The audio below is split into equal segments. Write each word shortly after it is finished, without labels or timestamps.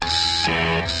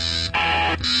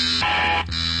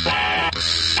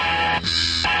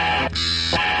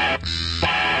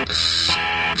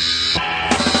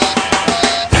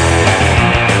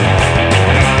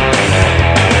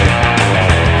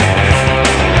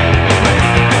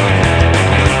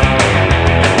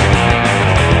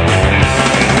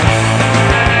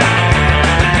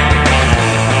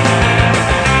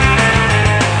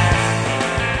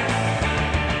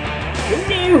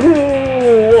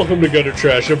Welcome to Gutter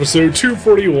Trash, episode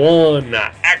 241,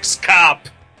 X-Cop,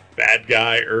 Bad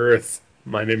Guy Earth.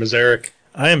 My name is Eric.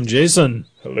 I am Jason.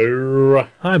 Hello.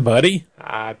 Hi, buddy.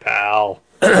 Hi, pal.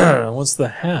 What's the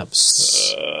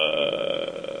haps?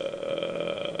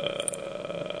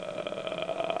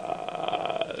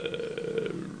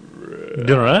 You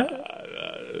doing alright?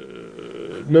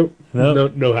 Nope.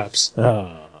 Nope. No haps.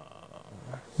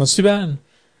 That's too bad.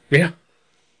 Yeah.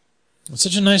 It's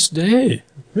such a nice day.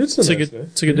 It's a nice day.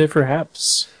 It's a good day for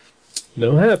haps.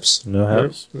 No haps. No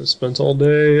haps. Nope. I spent all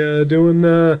day doing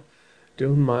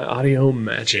my audio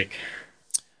magic.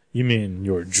 You mean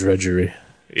your drudgery?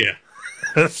 Yeah.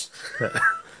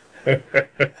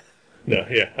 No,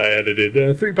 yeah. I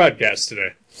edited 3 podcasts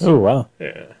today. Oh, wow.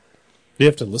 Yeah. Do you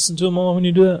have to listen to them all when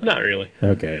you do that? Not really.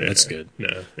 Okay, that's good.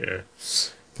 No, yeah.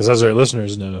 Because as our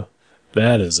listeners know,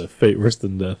 that is a fate worse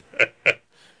than death.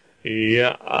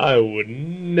 Yeah, I would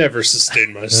never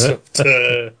sustain myself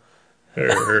to, I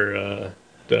would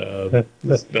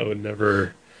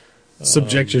never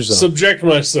Subject yourself. subject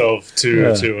myself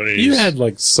to any. You had,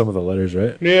 like, some of the letters,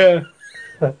 right? Yeah.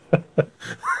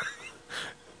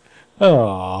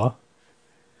 Aw.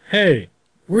 Hey,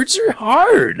 words are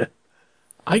hard.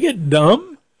 I get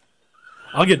dumb.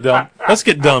 I'll get dumb. Let's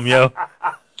get dumb, yo.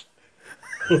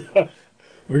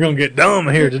 We're going to get dumb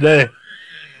here today.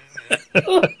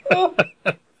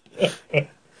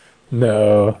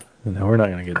 No, we're not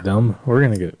going to get dumb. We're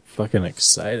going to get fucking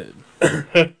excited.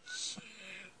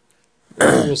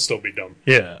 We'll still be dumb.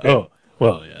 Yeah. Oh,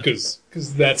 well, yeah. Because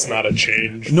that's not a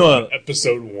change No, from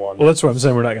episode 1. Well, that's what I'm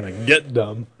saying. We're not going to get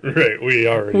dumb. Right,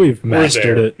 We've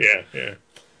mastered it. Yeah.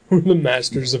 We're the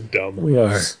masters of dumb. We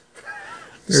are.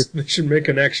 They should make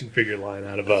an action figure line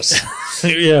out of us.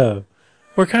 Yeah.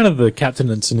 We're kind of the Captain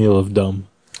and Tennille of dumb.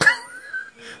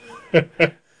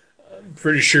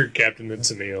 Pretty sure Captain and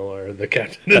Tennille are the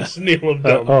Captain and Tennille of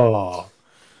dumb.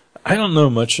 I don't know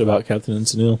much about Captain and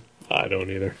Tennille, I don't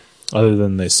either. other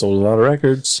than they sold a lot of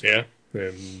records. Yeah,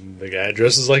 and the guy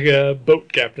dresses like a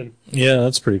boat captain. Yeah,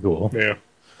 that's pretty cool. Yeah.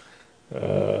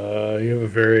 You have a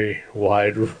very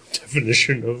wide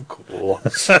definition of cool.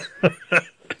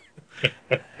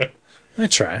 I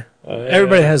try.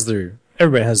 Everybody has their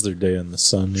day in the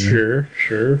sun. You know?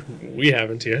 Sure. We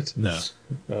haven't yet. No.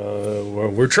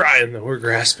 We're trying, though. We're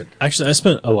grasping. Actually, I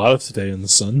spent a lot of today in the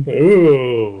sun.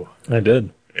 Ooh. I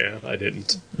did. Yeah, I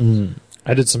didn't.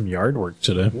 I did some yard work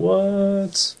today.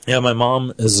 What? Yeah, my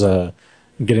mom is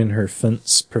getting her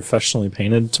fence professionally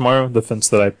painted tomorrow. The fence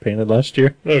that I painted last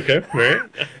year. Okay, right.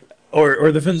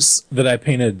 Or the fence that I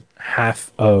painted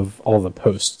half of all the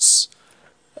posts.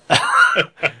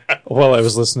 While I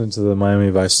was listening to the Miami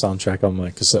Vice soundtrack on my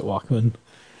cassette Walkman.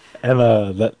 And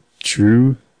that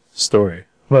true story,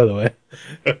 by the way.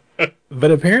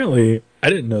 But apparently, I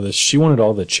didn't know this. She wanted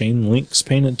all the chain links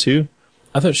painted too.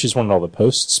 I thought she just wanted all the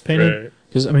posts painted.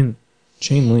 Because, I mean,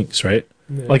 chain links, right?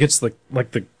 Yeah. Like it's like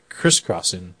the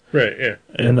crisscrossing. Right, yeah.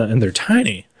 And they're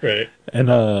tiny. Right. And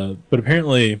but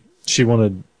apparently she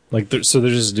wanted so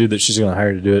there's this dude that she's gonna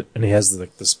hire to do it, and he has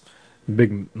like this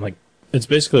big it's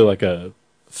basically like a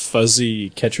fuzzy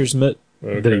catcher's mitt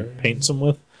that he paints them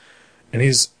with, and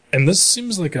this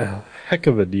seems like a heck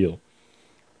of a deal.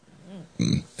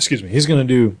 Excuse me. He's gonna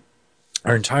do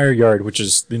our entire yard, which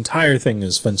is the entire thing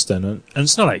is fenced in, and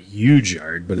it's not a huge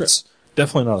yard, but it's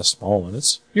definitely not a small one.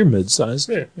 It's you're mid-sized.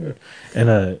 Yeah.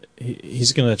 And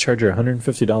he's gonna charge her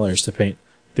 $150 to paint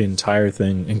the entire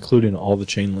thing, including all the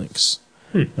chain links.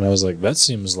 And I was like, that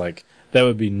seems like that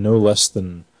would be no less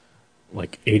than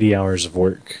like 80 hours of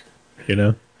work, you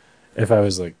know, if I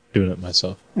was like doing it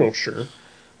myself. Well, sure.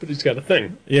 But he's got a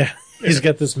thing. Yeah. He's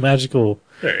got this magical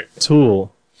Right.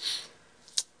 tool.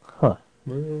 Huh.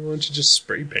 Well, why don't you just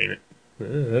spray paint it?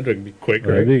 That would be quick,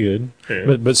 That'd right? be good.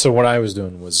 Yeah. But so what I was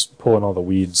doing was pulling all the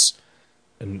weeds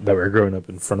that were growing up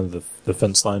in front of the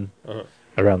fence line,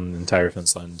 around the entire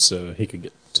fence line, so he could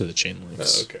get to the chain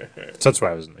links. Oh, okay. All right. So that's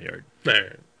why I was in the yard. All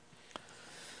right.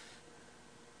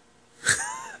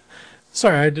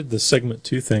 Sorry, I did the segment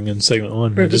 2 thing in segment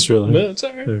 1. I just realized. No, it's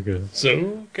all right. Okay.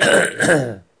 So,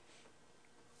 okay.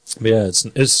 But yeah,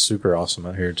 it's super awesome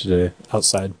out here today,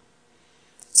 outside.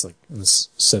 It's like in the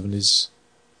 70s.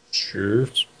 Sure.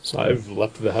 So I've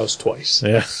left the house twice.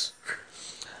 Yeah.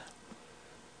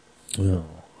 Oh,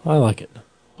 I like it.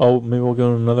 Oh, maybe we'll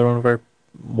go on another one of our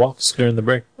walks during the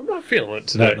break. I'm not feeling it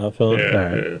today. Not feeling it? Yeah, All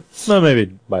right. yeah. No,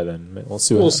 maybe by then. We'll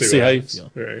see We'll see how you happens.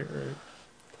 feel. Right.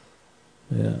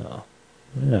 Yeah.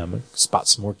 Yeah, I'm going to spot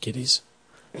some more kitties.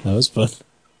 That was fun.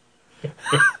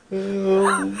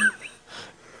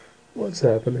 What's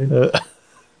happening?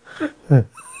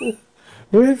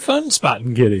 We had fun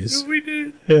spotting kitties. We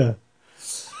did. Yeah.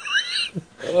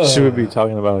 Should we be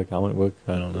talking about a comic book?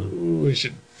 I don't know. We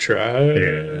should try.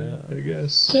 Yeah. I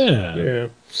guess. Yeah. Yeah.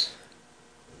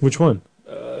 Which one?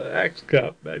 Axe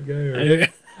Cop, bad guy. Or...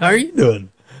 How are you doing?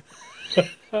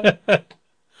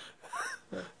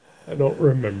 I don't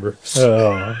remember.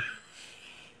 Oh.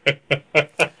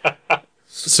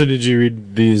 So did you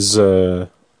read these? In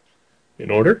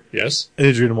order? Yes.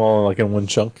 Did you read them all like in one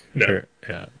chunk? No. Or-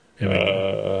 yeah.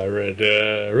 I read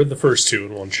the first two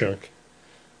in one chunk,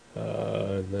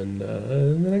 and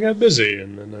then I got busy,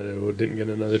 and then I didn't get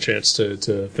another chance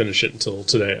to finish it until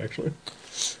today, actually.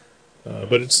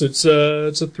 But it's a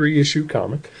 3-issue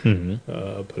comic,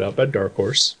 put out by Dark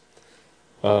Horse.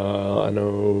 I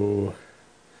know.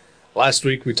 Last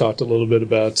week we talked a little bit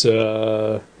about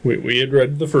we had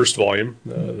read the first volume,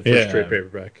 the first trade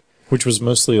paperback, which was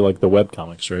mostly like the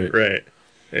webcomics, right? right?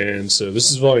 And so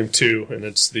this is volume 2, and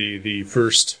it's the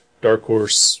first Dark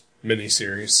Horse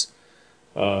miniseries.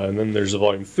 And then there's a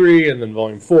volume 3, and then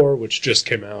volume 4, which just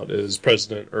came out, is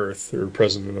President Earth, or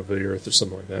President of the Earth, or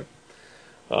something like that.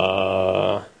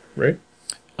 Right?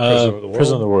 President of the World.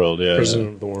 President of the World, yeah.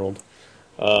 President of the World.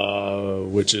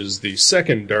 Which is the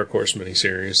second Dark Horse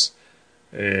miniseries.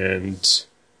 And,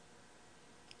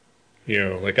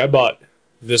 like I bought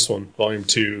this one, volume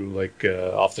 2, like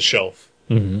off the shelf.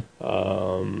 Mm-hmm.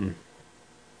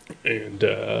 And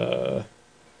I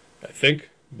think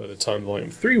by the time volume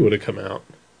 3 would have come out,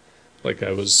 like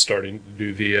I was starting to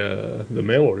do the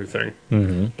mail order thing.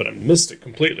 Mm-hmm. But I missed it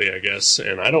completely, I guess,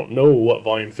 and I don't know what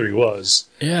volume 3 was.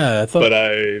 Yeah, I thought. But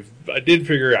I did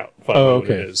figure out finally what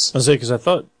it okay. is. I was because I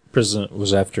thought President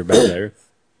was after Bad Earth.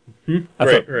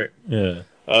 Right. Yeah.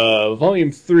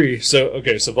 Volume 3. So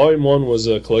volume 1 was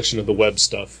a collection of the web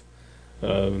stuff.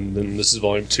 Then this is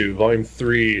volume 2. Volume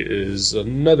 3 is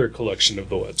another collection of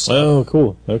the web stuff. Oh,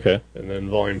 cool. Okay. And then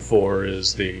volume 4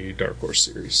 is the Dark Horse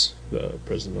series, the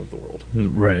President of the World.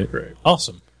 Right.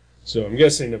 Awesome. So I'm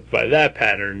guessing if by that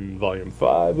pattern, volume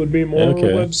 5 would be more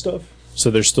web stuff. So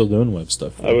they're still doing web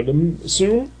stuff. I would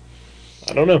assume.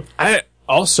 I don't know. I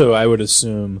would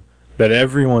assume that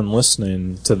everyone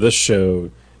listening to this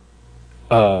show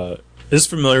is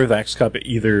familiar with Axe Cop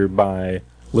either by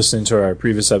listening to our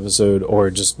previous episode or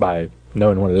just by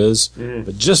knowing what it is.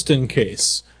 But just in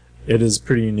case, it is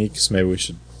pretty unique, so maybe we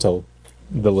should tell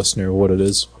the listener what it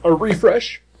is. A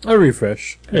refresh. A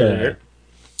refresh. Yeah.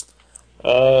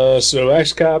 So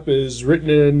Axe Cop is written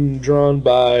and drawn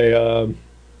by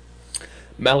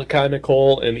Malachi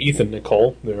Nicole and Ethan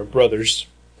Nicole. They're brothers.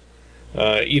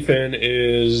 Ethan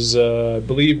is, I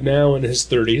believe, now in his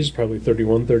 30s, probably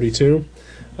 31, 32.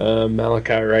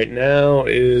 Malachi right now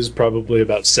is probably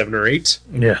about 7 or 8.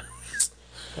 Yeah.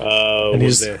 And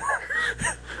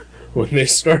when they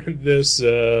started this,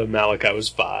 Malachi was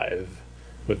 5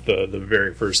 with the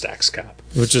very first Axe Cop.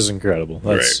 Which is incredible.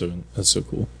 That's Right. so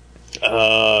cool.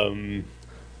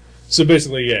 So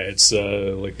basically, yeah, it's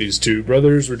like these two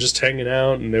brothers were just hanging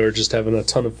out, and they were just having a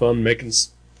ton of fun making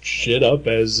shit up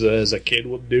as a kid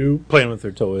would do. Playing with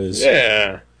their toys.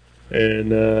 Yeah.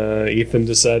 And Ethan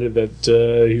decided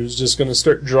that he was just going to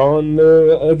start drawing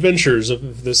the adventures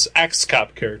of this Axe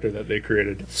Cop character that they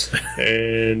created.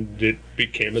 And it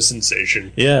became a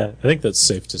sensation. Yeah, I think that's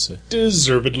safe to say.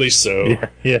 Deservedly so.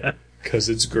 Yeah. Because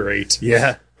it's great.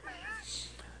 Yeah.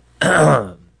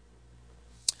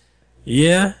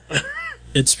 Yeah.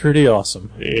 It's pretty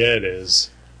awesome. Yeah, it is.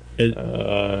 And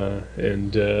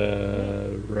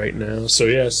right now, so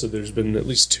there's been at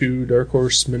least 2 Dark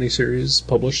Horse miniseries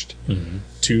published,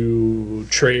 2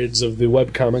 trades of the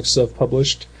webcomic stuff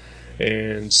published,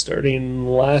 and starting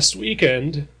last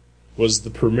weekend was the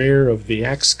premiere of the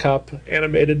Axe Cop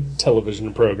animated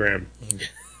television program.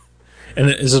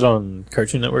 And is it on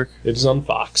Cartoon Network? It is on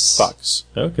Fox. Fox.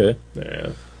 Okay.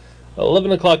 Yeah.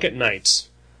 11 o'clock at night.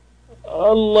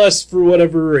 Unless, for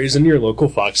whatever reason, your local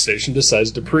Fox station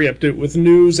decides to preempt it with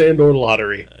news and or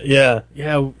lottery. Yeah.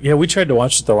 We tried to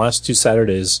watch it the last 2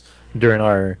 Saturdays during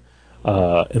our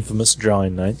infamous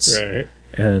drawing nights. Right.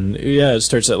 And, it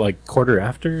starts at, like, quarter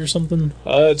after or something.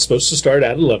 It's supposed to start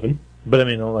at 11. But, I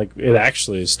mean, like, it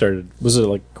actually started... Was it,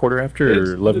 like, quarter after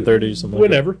or 11:30 something like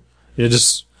whenever. that? Yeah,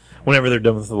 just whenever they're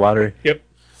done with the lottery. Yep.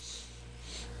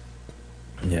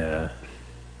 Yeah.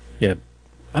 Yeah.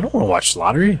 I don't want to watch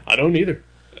lottery. I don't either.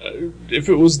 if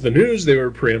it was the news, they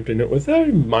were preempting it with, I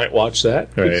might watch that.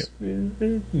 Right.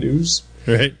 News.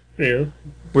 Right. Yeah.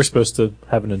 We're supposed to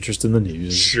have an interest in the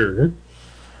news. Sure.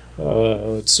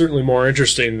 It's certainly more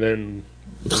interesting than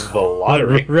the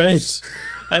lottery. Right.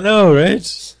 I know,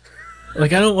 right?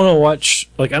 Like, I don't want to watch...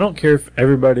 Like, I don't care if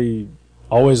everybody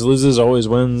always loses, always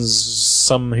wins,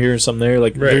 some here, some there.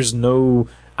 Like, Right. there's no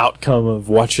outcome of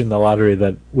watching the lottery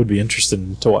that would be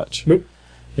interesting to watch. Nope.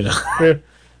 You know? Yeah.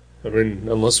 I mean,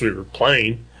 unless we were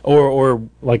playing Or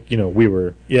like, you know, we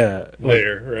were... Yeah. Like,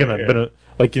 there. Right, gonna, yeah. been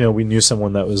like, you know, we knew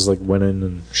someone that was, like, winning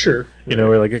and... Sure. You know,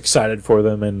 we're like excited for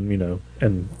them, and you know,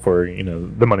 and for you know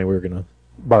the money we were gonna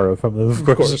borrow from them, of Of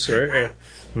course. course, right?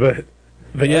 Yeah.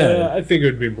 But yeah, I think it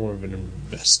would be more of an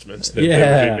investment that they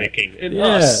yeah, would be making in yeah,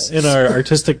 us. in our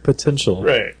artistic potential,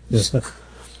 Right. Yeah.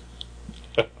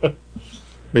 But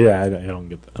yeah, I don't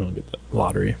get that. I don't get that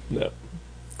lottery. No.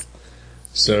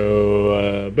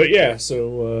 So, but yeah,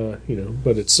 so, you know,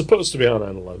 but it's supposed to be on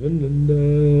 9/11,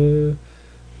 and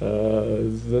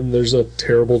then there's a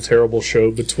terrible, terrible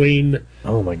show between,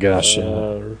 Oh my gosh!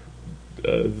 Yeah.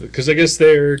 because I guess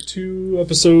there are 2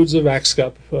 episodes of Axe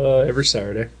Cup every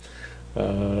Saturday.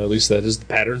 At least that is the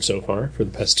pattern so far for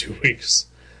the past 2 weeks.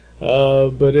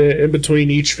 But in between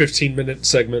each 15-minute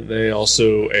segment, they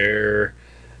also air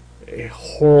a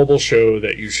horrible show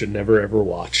that you should never ever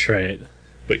watch. Right.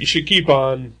 But you should keep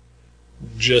on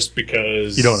just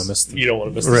because You don't wanna miss the- you don't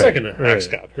want to miss the Right, second right. Axe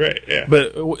Cup. Right, yeah.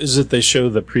 But is it they show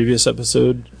the previous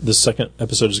episode? The second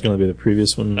episode is going to be the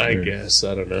previous one. I or- guess.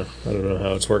 I don't know. I don't know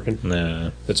how it's working. Nah.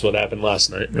 That's what happened last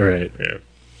night. Right. Yeah.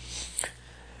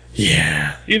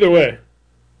 Yeah. Either way,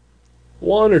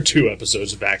 1 or 2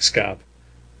 episodes of Axe Cop.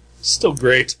 Still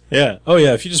great. Yeah. Oh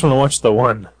yeah. If you just want to watch the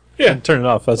one, Yeah. and turn it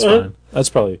off. That's Uh-huh. fine. That's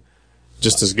probably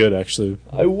just as good, actually.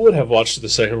 I would have watched the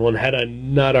second one had I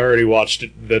not already watched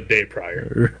it the day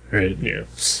prior. Right. Yeah.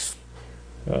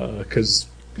 Because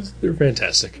they're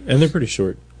fantastic. And they're pretty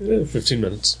short. 15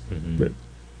 minutes. Mm-hmm. Yeah.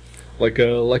 Like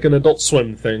an Adult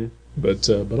Swim thing, but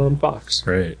on Fox.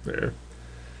 Right. There.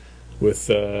 With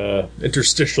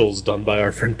interstitials done by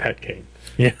our friend Pat Kane.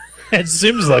 Yeah. It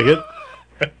seems like it.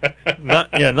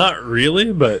 Not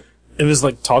really, but it was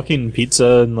like talking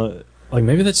pizza and like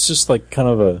maybe that's just like kind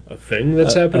of A thing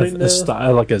that's happening now? a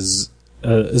style like is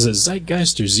it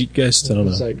Zeitgeist or Zeitgeist? I don't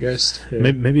know. Zeitgeist.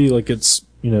 Yeah. Maybe like it's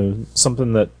you know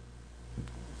something that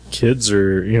kids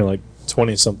or you know like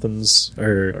 20-somethings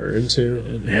Are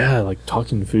into. yeah like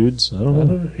talking foods. I don't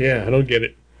know. Yeah, I don't get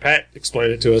it. Pat,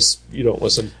 explain it to us. You don't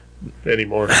listen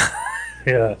anymore.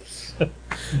 Yeah.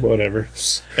 Whatever.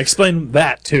 Explain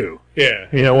that too. Yeah.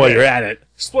 You know while Yeah. you're at it.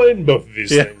 Explain both of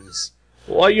these Yeah. things.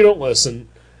 Why you don't listen,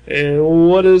 and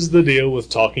what is the deal with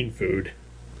talking food?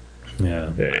 Yeah.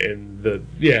 And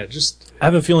just I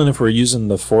have a feeling if we're using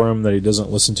the forum that he doesn't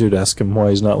listen to ask him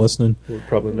why he's not listening, we're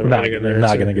probably never not going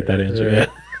going to get that answer.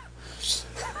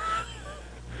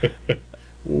 Yeah.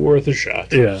 Worth a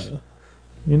shot. Yeah.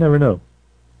 You never know.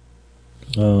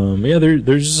 Yeah,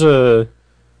 there's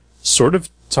sort of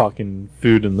talking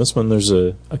food in this one. There's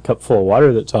a cup full of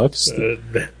water that talks.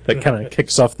 That kind of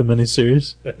kicks off the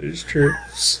miniseries. That is true.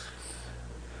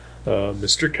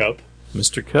 Mr. Cup,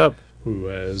 Mr. Cup who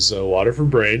has water for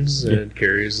brains and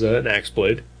carries an axe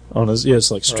blade. on his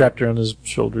it's like strapped around his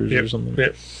shoulders or something.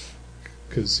 Yep.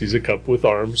 Because he's a cup with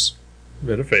arms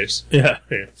and a face. Yeah,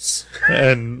 Yeah.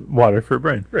 and water for a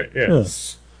brain. Right, yeah. Yeah.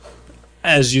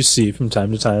 As you see from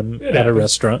time to time It at a happens.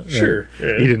 restaurant. Sure.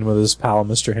 Yeah. Eating with his pal,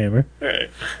 Mr. Hammer. Right.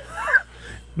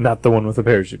 Not the one with the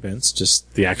parachute pants,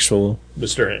 just the actual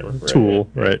Mr. Hammer. Right. tool,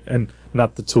 right? And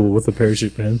not the tool with the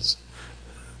parachute pants.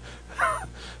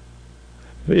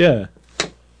 But yeah.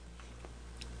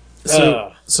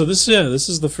 So this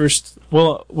is the first.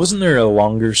 Well, wasn't there a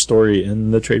longer story in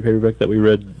the trade paperback that we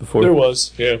read before? There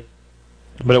was, yeah.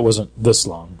 But it wasn't this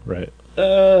long, right?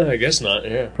 I guess not,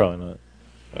 yeah. Probably not.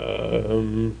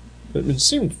 It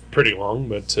seemed pretty long,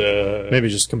 but Maybe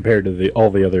just compared to all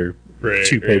the other right,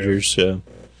 2-pagers. Yeah.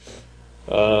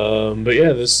 But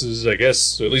yeah, this is, I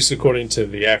guess, at least according to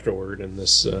the afterword in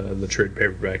this in the trade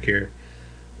paperback here,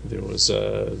 there was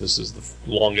this is the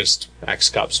longest Axe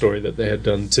Cop story that they had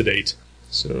done to date.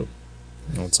 So,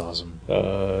 That's awesome.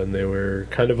 and they were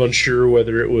kind of unsure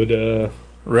whether it would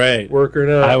Right. work or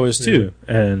not. I was too,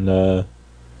 and it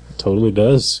totally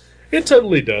does. It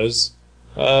totally does.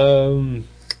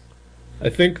 I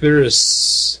think there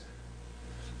is.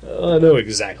 I know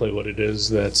exactly what it is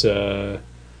that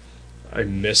I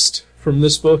missed from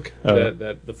this book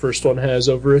that the first one has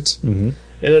over it, Mm-hmm.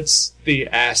 and it's the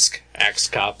Ask Axe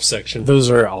Cop section. Those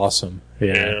are awesome.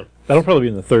 Yeah. That'll probably be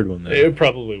in the third one, though. It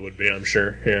probably would be, I'm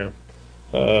sure. Yeah,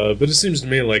 but it seems to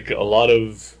me like a lot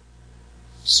of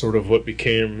sort of what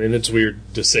became, and it's weird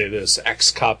to say this,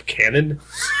 Axe-Cop canon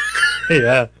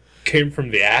Yeah. came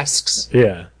from the Asks,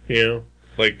 Yeah. you know?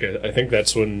 Like, I think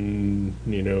that's when,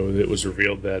 it was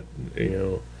revealed that,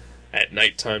 at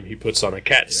nighttime he puts on a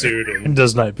cat suit And and...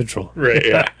 does night patrol. Right,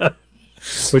 yeah.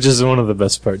 Which is one of the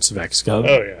best parts of X-Cop.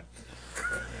 Oh, yeah.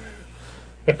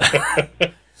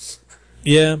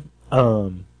 Yeah.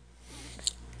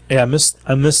 Yeah,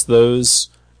 I miss those,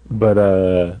 but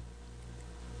I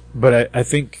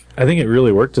think it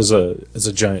really worked as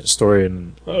a giant story,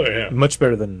 and Oh, yeah. much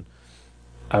better than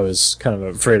I was kind of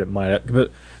afraid it might.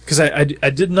 But because I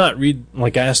did not read,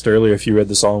 like I asked earlier if you read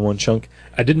this all in one chunk,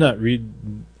 I did not read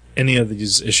any of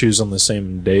these issues on the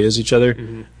same day as each other,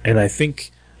 and I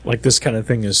think like this kind of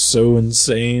thing is so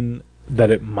insane that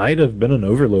it might have been an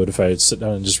overload if I had sit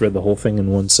down and just read the whole thing in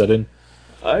one sitting.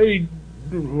 I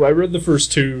read the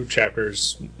first 2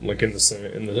 chapters, like, in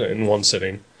one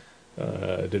sitting.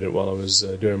 I did it while I was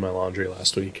doing my laundry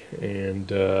last week,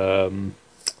 and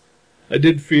I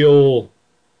did feel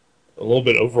a little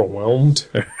bit overwhelmed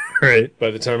Right. by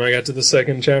the time I got to the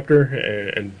second chapter,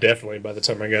 and definitely by the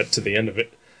time I got to the end of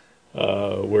it,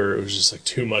 where it was just like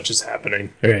too much is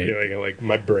happening. Right. Like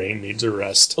my brain needs a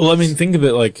rest. Well, I mean, think of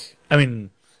it like,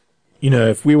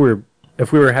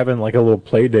 if we were having like a little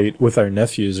play date with our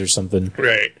nephews or something,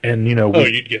 Right. and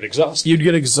You'd get exhausted. you'd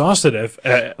get exhausted if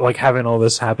like having all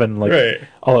this happen like Right.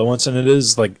 all at once, and it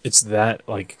is like it's that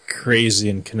like crazy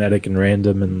and kinetic and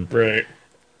random and Right.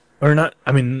 or not.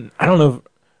 I mean, I don't know.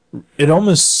 It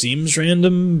almost seems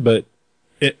random, but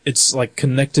it's like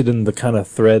connected in the kind of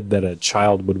thread that a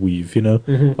child would weave,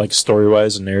 like story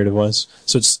wise and narrative wise.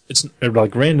 So it's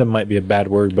like random might be a bad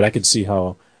word, but I could see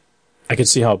how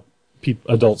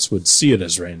adults would see it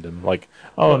as random. Like,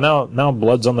 oh, now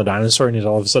blood's on the dinosaur, and he's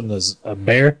all of a sudden is a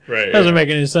bear. Right. Doesn't make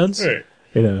any sense. Right.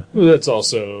 Well, That's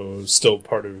also still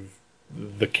part of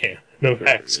the canon of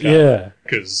Axe-Cop. yeah.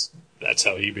 Because that's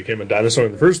how he became a dinosaur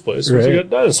in the first place, was he Right.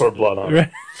 got dinosaur blood on him. Right.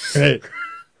 Right.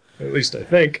 At least I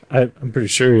think. I'm pretty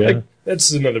sure. Yeah.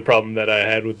 That's another problem that I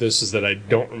had with this, is that I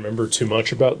don't remember too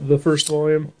much about the first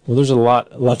volume. Well, there's a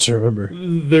lot to remember.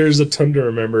 There's a ton to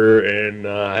remember, and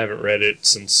I haven't read it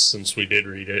since we did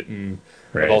read it, and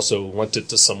Right. I've also lent it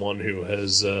to someone who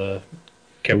has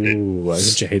kept it. Ooh, why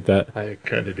didn't you hate that? I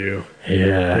kind of do.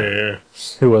 Yeah. Yeah.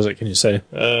 Who was it? Can you say?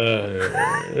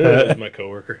 It was my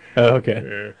coworker. Oh, okay.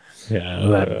 Yeah. Yeah,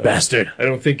 that bastard. I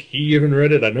don't think he even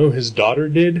read it. I know his daughter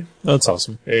did, That's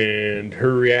awesome. and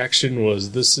her reaction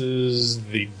was, "This is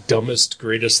the dumbest,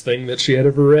 greatest thing that she had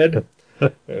ever read."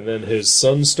 And then his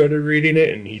son started reading it,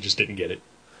 and he just didn't get it.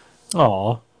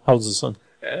 Aw, how's the son?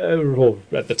 Well,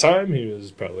 at the time, he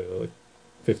was probably like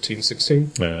 15,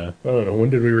 16. Yeah. I don't know. When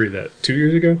did we read that? 2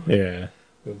 years ago? Yeah.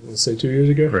 Let's say 2 years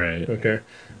ago? Right. Okay.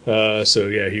 So,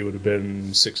 yeah, he would have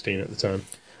been 16 at the time.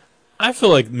 I feel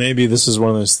like maybe this is one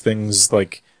of those things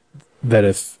like that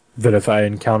if I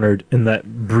encountered in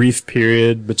that brief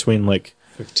period between like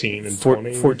 15 and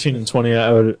 20. 14 and 20,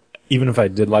 I would, even if I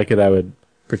did like it, I would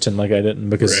pretend like I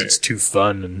didn't because Right. it's too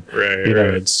fun and Right,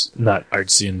 right. it's not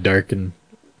artsy and dark and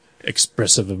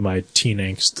expressive of my teen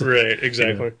angst. Right,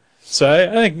 exactly. So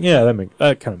I think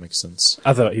that kind of makes sense.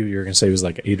 I thought you were going to say he was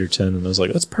like 8 or 10, and I was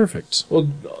like, that's perfect. Well,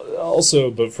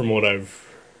 also, but from what I've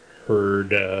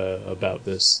heard about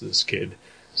this kid,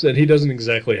 said he doesn't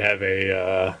exactly have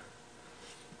a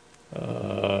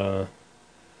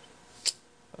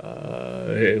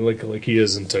like he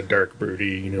isn't a dark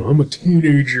broody, I'm a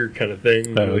teenager kind of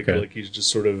thing. Oh, okay. Like he's just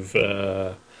sort of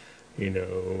the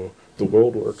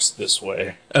world works this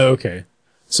way. Oh, okay.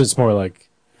 So it's more like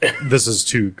this is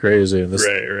too crazy, and this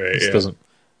Right, yeah. doesn't.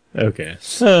 Okay,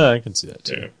 I can see that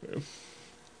too. Yeah.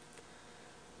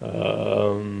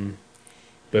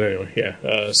 But anyway,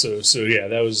 yeah. So yeah,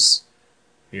 that was,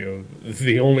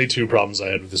 the only 2 problems I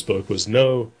had with this book was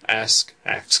no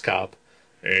Axe-Cop,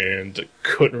 and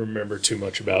couldn't remember too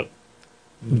much about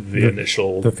the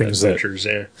initial the things adventures.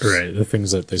 Yeah. Right, the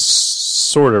things that they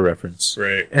sort of reference.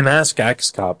 Right. And Ask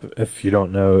Axe-Cop, if you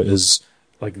don't know, is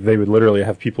like they would literally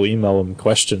have people email them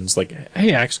questions like,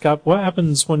 "Hey, Axe-Cop, what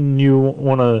happens when you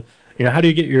want to, how do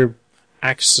you get your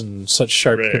axe in such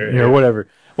sharp, Right.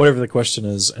 whatever the question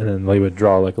is," and then they would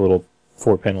draw like a little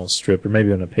 4-panel strip or maybe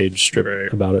even a page strip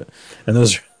Right. about it, and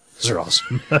those are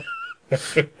awesome.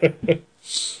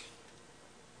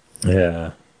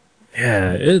 Yeah.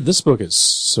 This book is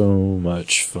so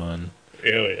much fun.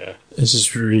 Oh yeah. It's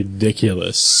just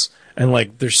ridiculous. And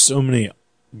like there's so many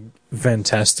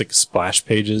fantastic splash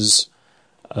pages.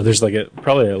 There's like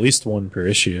probably at least one per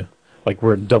issue. Like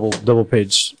we're double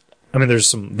page. I mean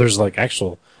there's like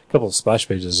actual couple of splash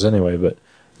pages anyway, but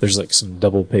there's like some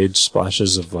double page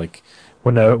splashes of like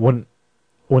when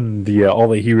when the all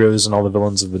the heroes and all the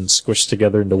villains have been squished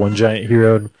together into one giant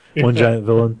hero and one giant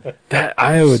villain. That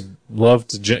I would love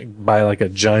to buy like a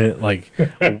giant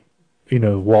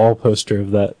wall poster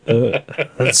of that.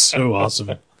 That's so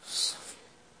awesome.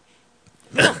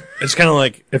 It's kind of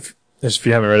like if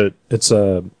you haven't read it, it's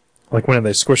like when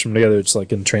they squish them together. It's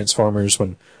like in Transformers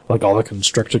when like all the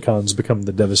Constructicons become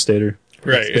the Devastator.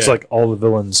 Right. It's like all the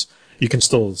villains. You can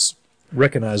still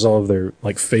recognize all of their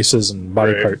like faces and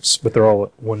body parts, but they're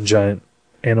all one giant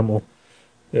animal.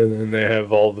 And then they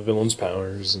have all the villains'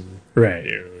 powers and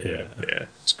yeah,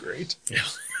 it's great. Yeah.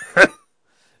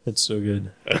 It's so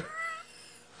good.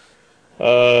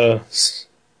 I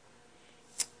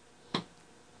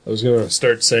was gonna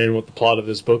start saying what the plot of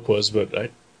this book was, but I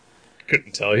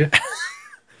couldn't tell you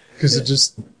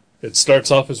because it starts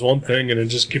off as one thing and it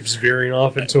just keeps veering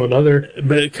off into another.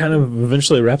 But it kind of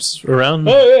eventually wraps around.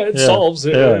 Oh yeah, it solves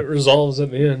it. Yeah. It resolves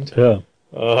at the end. Yeah.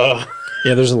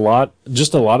 Yeah, there's a lot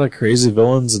of crazy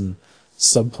villains and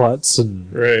subplots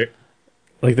and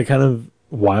like the kind of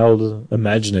wild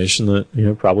imagination that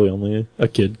probably only a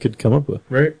kid could come up with.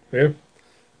 Right. Yeah.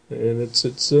 And it's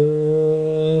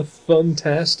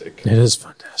fantastic. It is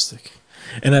fantastic,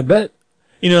 and I bet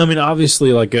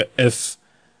obviously like if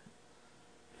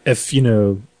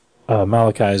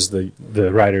Malachi is the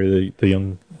writer, the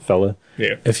young fella.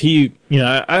 Yeah. If he,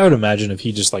 I would imagine if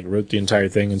he just like wrote the entire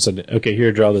thing and said, okay,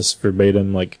 here, draw this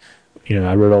verbatim, like,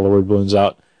 I wrote all the word balloons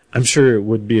out. I'm sure it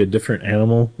would be a different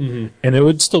animal, and it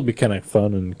would still be kind of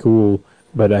fun and cool.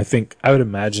 But I would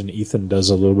imagine Ethan does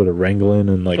a little bit of wrangling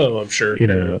and like, I'm sure,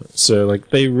 so like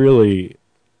they really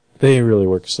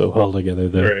work so well together.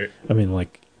 There, right. I mean,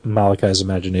 like Malachi's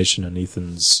imagination and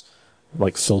Ethan's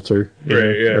like filter,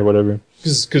 or whatever.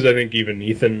 Because I think even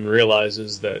Ethan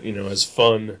realizes that as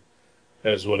fun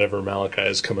as whatever Malachi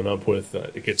is coming up with,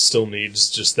 it still needs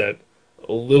just that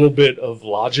a little bit of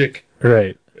logic,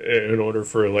 right, in order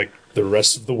for like the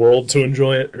rest of the world to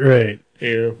enjoy it, right.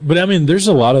 Yeah. But I mean, there's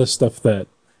a lot of stuff that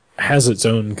has its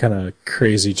own kind of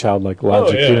crazy childlike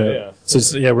logic. Yeah. So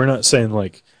we're not saying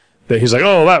like that he's like,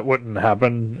 oh, that wouldn't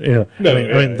happen. No, I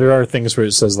mean, there are things where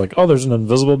it says like, oh, there's an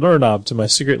invisible doorknob to my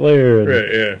secret lair,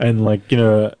 and, and like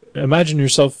imagine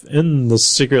yourself in the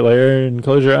secret lair and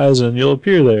close your eyes and you'll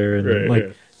appear there,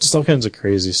 and just all kinds of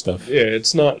crazy stuff. Yeah,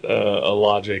 it's not a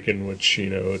logic in which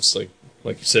it's like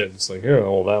you said, it's like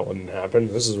that wouldn't happen.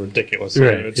 This is ridiculous.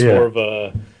 Right. It's more of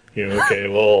a okay,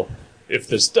 well, if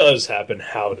this does happen,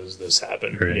 how does this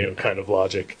happen? Right. Kind of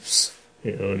logic.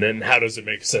 And then how does it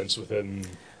make sense within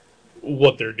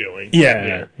what they're doing?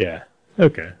 Yeah.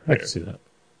 Okay, I can see that.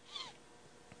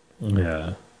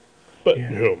 Yeah. But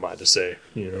who am I to say?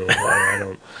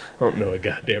 I don't know a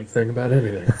goddamn thing about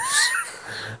anything.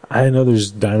 I know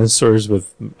there's dinosaurs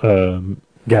with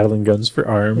Gatling guns for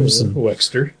arms and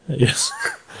Wexter. Yes.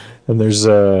 And there's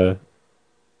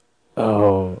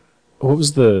what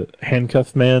was the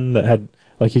handcuffed man that had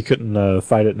like he couldn't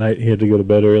fight at night? He had to go to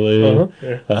bed early.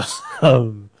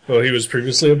 Well, he was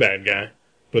previously a bad guy,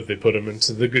 but they put him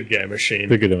into the good guy machine.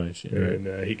 The good guy machine,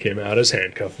 and he came out as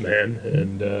handcuffed man,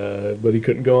 and but he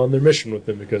couldn't go on their mission with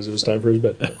them because it was time for his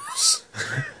bedtime.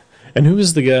 And who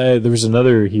was the guy? There was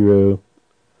another hero.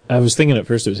 I was thinking at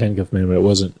first it was handcuffed man, but it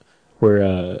wasn't.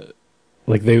 Where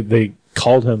like they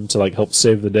called him to like help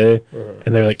save the day,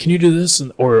 and they're like, "Can you do this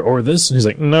or this?" And he's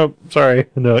like, "Nope, sorry."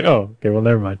 And they're like, "Oh, okay, well,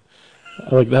 never mind."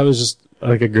 Like that was just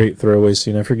like a great throwaway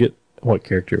scene. I forget what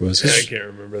character it was. I can't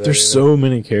remember that. There's so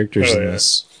many characters in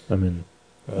this. I mean,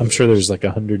 I'm sure there's like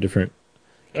 100 different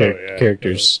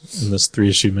characters in this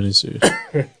 3-issue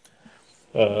miniseries.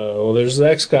 Well, there's the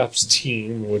X-Cops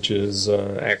team, which is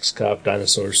X-Cop,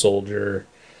 Dinosaur Soldier,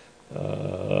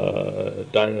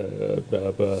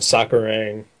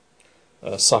 Sakurang,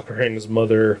 Sakurang's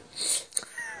mother,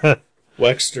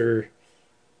 Wexter.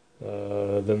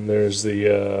 Then there's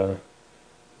the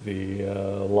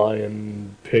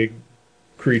lion pig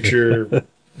creature.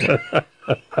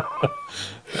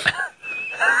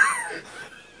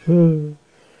 And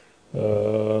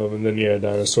then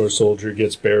Dinosaur Soldier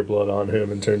gets bear blood on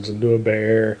him and turns into a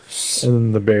bear. And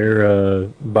then the bear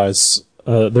buys.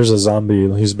 There's a zombie.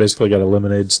 He's basically got a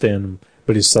lemonade stand,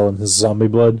 but he's selling his zombie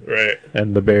blood. Right.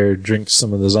 And the bear drinks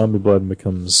some of the zombie blood and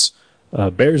becomes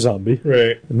a bear zombie.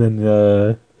 Right. And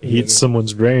then he eats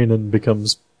someone's brain and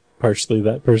becomes partially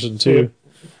that person too.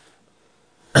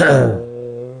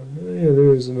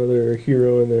 There is another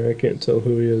hero in there. I can't tell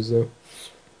who he is though.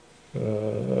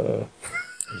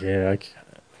 I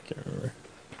can't remember.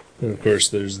 And of course,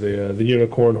 there's the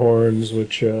unicorn horns,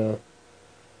 which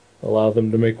allow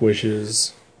them to make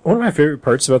wishes. One of my favorite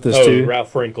parts about this too.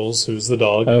 Ralph Wrinkles, who's the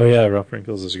dog. Oh yeah, Ralph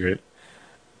Wrinkles is great.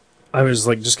 I was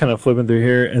like just kind of flipping through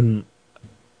here, and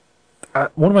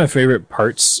one of my favorite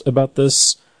parts about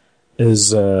this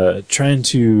is trying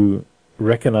to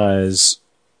recognize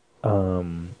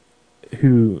who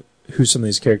some of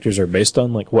these characters are based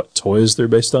on, like what toys they're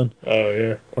based on. Oh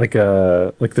yeah. Like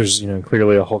there's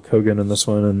clearly a Hulk Hogan in this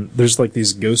one, and there's like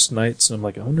these Ghost Knights, and I'm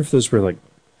like, I wonder if those were like,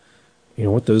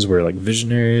 what those were, like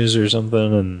Visionaries or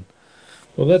something. And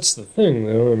well, that's the thing,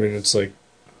 though. I mean, it's like,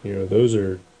 those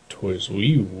are toys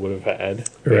we would have had,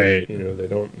 right? They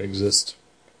don't exist,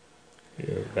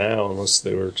 now unless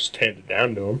they were just handed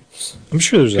down to them. I'm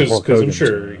sure there's a Hulk Hogan. I'm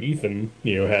sure Ethan,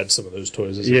 had some of those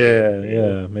toys. As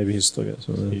yeah. Maybe he's still got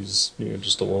some of them. He's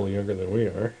just a little younger than we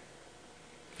are.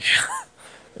 Yeah,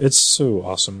 it's so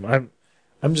awesome.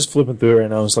 I'm just flipping through it right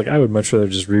now. It's like I would much rather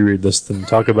just reread this than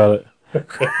talk about it.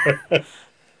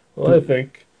 Well, I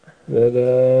think that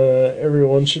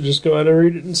everyone should just go out and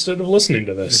read it instead of listening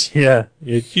to this. Yeah,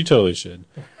 you totally should.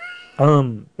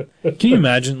 Can you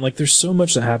imagine? Like, there's so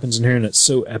much that happens in here, and it's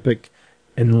so epic.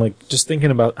 And like, just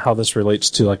thinking about how this relates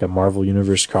to like a Marvel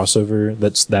Universe crossover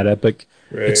that's that epic.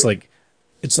 Right. It's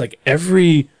like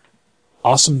every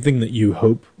awesome thing that you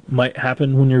hope might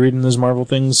happen when you're reading those Marvel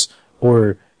things,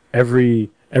 or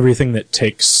everything that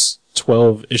takes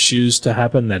 12 issues to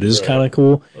happen that is kind of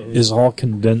cool, is all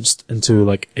condensed into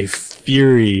like a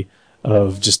fury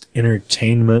of just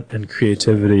entertainment and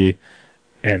creativity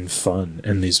and fun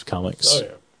in these comics. Oh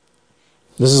yeah.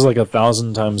 This is like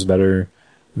 1,000 times better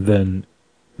than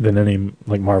any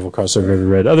like Marvel crossover I've ever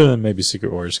read, other than maybe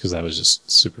Secret Wars, because that was just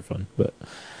super fun. But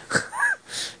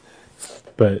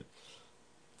if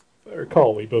I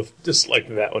recall, we both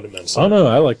disliked that one immensely. oh no,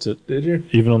 I liked it. Did you?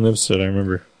 Even on the episode, I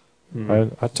remember.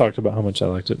 I talked about how much I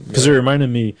liked it because it reminded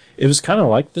me. It was kind of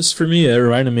like this for me. It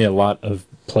reminded me a lot of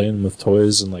playing with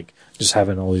toys and like just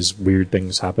having all these weird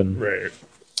things happen. Right.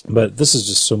 But this is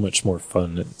just so much more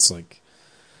fun. It's like,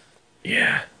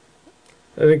 yeah,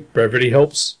 I think brevity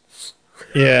helps.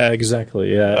 Yeah,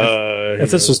 exactly. Yeah.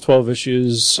 If this was 12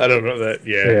 issues, I don't know that.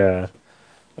 yeah.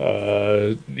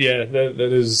 That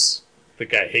is.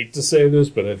 Like, I hate to say this,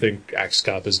 but I think Axe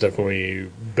Cop is definitely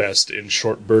best in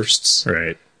short bursts.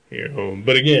 Right.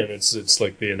 But again, it's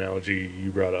like the analogy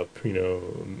you brought up, a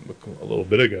little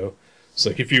bit ago. It's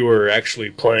like if you were actually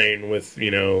playing with,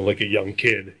 like a young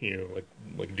kid,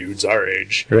 like dudes our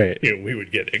age, right? We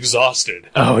would get exhausted.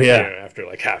 Oh yeah. After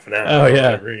like half an hour. Oh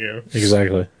yeah. Whatever,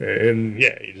 Exactly. And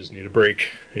yeah, you just need a break,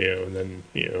 and then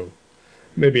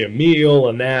maybe a meal,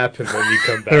 a nap, and then you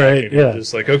come back right, and you're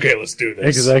just like, okay, let's do this.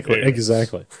 Exactly.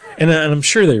 And I'm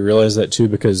sure they realize that too,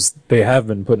 because they have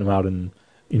been putting them out in,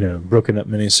 broken up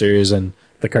miniseries, and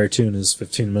the cartoon is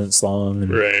 15 minutes long.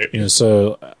 And, right.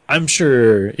 So I'm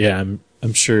sure, I'm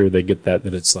sure they get that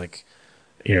it's like,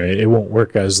 it won't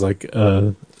work as like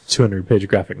a 200-page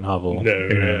graphic novel.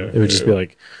 No, it would just be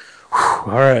like, all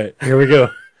right, here we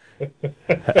go.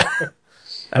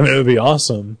 I mean, it would be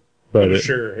awesome. But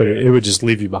it would just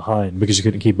leave you behind because you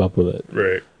couldn't keep up with it.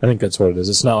 Right. I think that's what it is.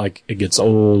 It's not like it gets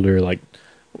old or like,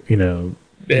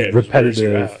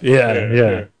 repetitive.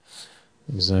 Yeah.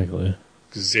 Exactly.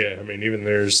 Because, I mean, even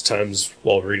there's times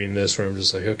while reading this where I'm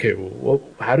just like, okay, well,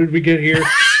 how did we get here?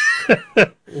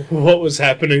 What was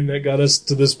happening that got us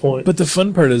to this point? But the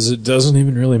fun part is it doesn't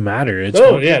even really matter.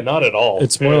 Not at all.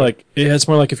 It's more like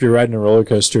if you're riding a roller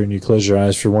coaster and you close your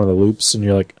eyes for one of the loops and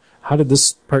you're like, how did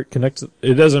this part connect?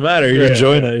 It doesn't matter. You're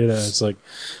enjoying it. It's like,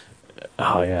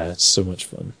 oh yeah, it's so much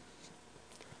fun.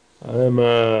 I'm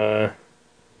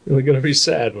really gonna be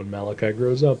sad when Malachi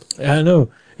grows up. I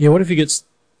know. Yeah. What if he gets,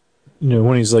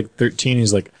 when he's like 13,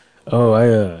 he's like, oh, I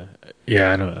know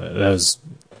that was,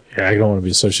 I don't want to be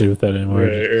associated with that anymore.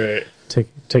 Right. Take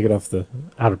it off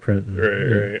out of print.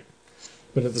 Right.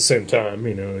 But at the same time,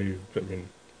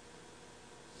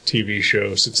 TV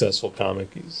show, successful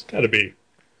comic, he's got to be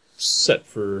set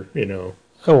for, a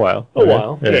while.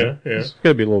 Yeah.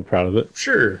 Gotta be a little proud of it.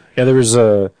 Sure. Yeah, there was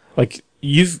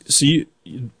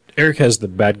Eric has the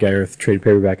Bad Guy Earth trade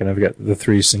paperback, and I've got the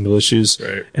 3 single issues.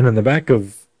 Right. And in the back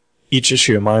of each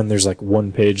issue of mine, there's like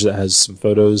one page that has some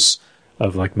photos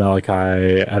of like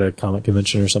Malachi at a comic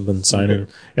convention or something signing.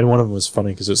 Mm-hmm. And one of them was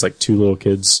funny because it was like 2 little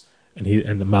kids, and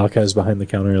the Malachi's behind the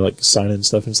counter like signing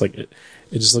stuff. And it's like it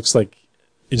just looks like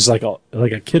it's like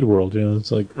a kid world,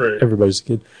 It's like everybody's a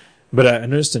kid. But I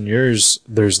noticed in yours,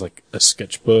 there's like a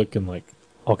sketchbook and like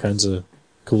all kinds of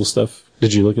cool stuff.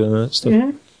 Did you look at that stuff?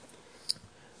 Mm-hmm.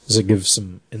 Does it give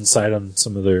some insight on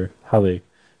some of how they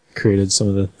created some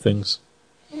of the things?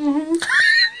 Mm-hmm.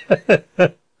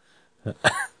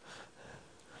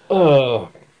 I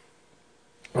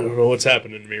don't know what's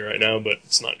happening to me right now, but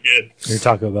it's not good. Your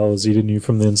Taco Bell is eating you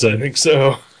from the inside. I think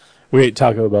so. We ate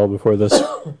Taco Bell before this.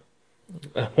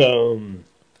 Yeah,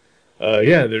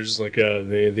 there's like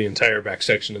the entire back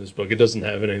section of this book. It doesn't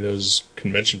have any of those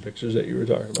convention pictures that you were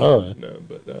talking about. Oh. No,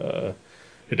 but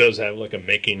it does have like a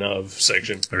making of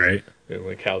section. Right. And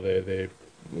like how they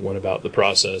went about the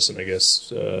process, and I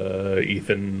guess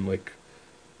Ethan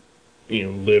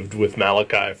lived with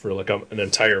Malachi for like an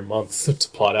entire month to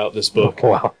plot out this book. Oh,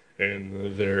 wow.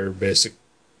 And their basic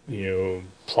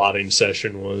plotting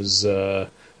session was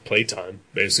playtime,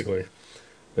 basically.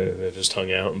 They just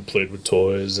hung out and played with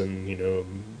toys, and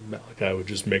Malachi would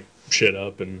just make shit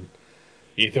up, and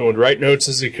Ethan would write notes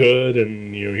as he could,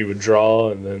 and he would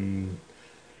draw, and then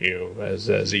as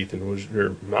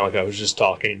Malachi was just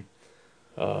talking,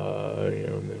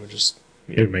 and they would just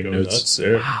He'd make go notes. nuts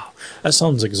there. Wow, that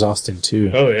sounds exhausting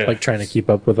too. Oh yeah, like trying to keep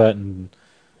up with that, and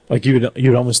like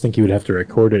you'd almost think you would have to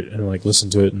record it and like listen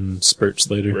to it in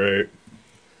spurts later. Right.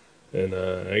 And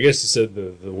I guess he said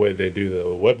the way they do the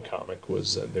webcomic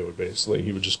was that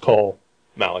he would just call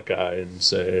Malachi and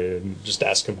just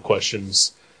ask him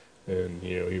questions, and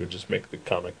he would just make the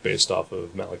comic based off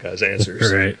of Malachi's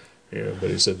answers. Right. But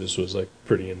he said this was like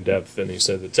pretty in depth, and he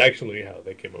said it's actually how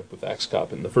they came up with Axe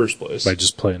Cop in the first place. By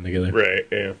just playing together. Right,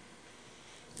 yeah.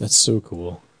 That's so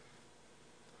cool.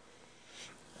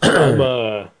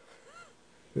 And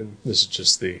this is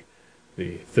just the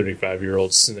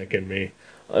 35-year-old cynic in me.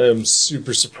 I am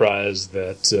super surprised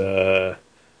that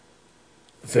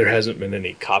there hasn't been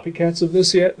any copycats of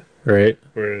this yet. Right.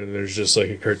 Where there's just like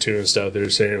a cartoonist out there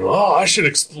saying, "Oh, I should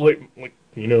exploit my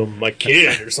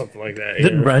kid," or something like that.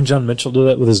 Didn't Brian John Mitchell do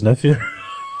that with his nephew?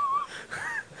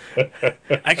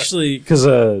 Actually, because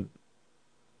our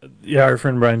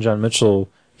friend Brian John Mitchell,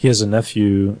 he has a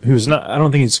nephew who's not. I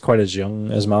don't think he's quite as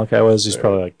young as Malachi was. He's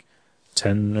probably like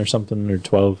 10 or something, or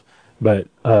 12. But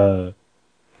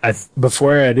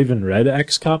before I'd even read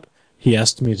Axe Cop, he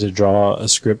asked me to draw a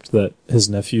script that his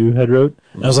nephew had wrote.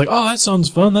 And I was like, "Oh, that sounds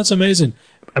fun. That's amazing."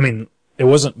 I mean, it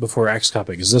wasn't before Axe Cop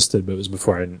existed, but it was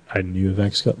before I knew of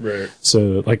Axe Cop. Right.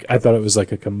 So, like, I thought it was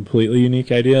like a completely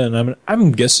unique idea, and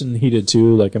I'm guessing he did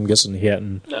too. Like, I'm guessing he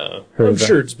hadn't. No, heard I'm of that.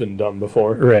 sure it's been done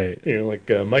before. Right. Like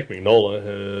Mike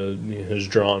Mignola has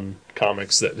drawn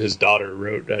comics that his daughter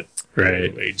wrote at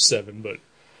age 7, but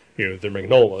they're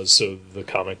Mignolas, so the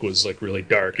comic was like really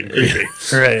dark and creepy.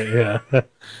 Right. Yeah.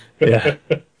 Yeah.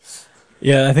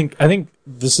 Yeah. I think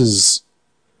this is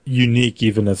unique,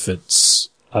 even if it's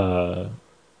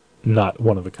not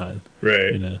one of a kind.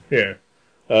 Right. Yeah.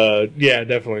 Yeah,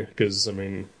 definitely. Because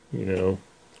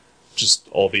just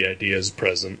all the ideas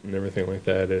present and everything like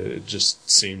that. It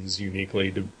just seems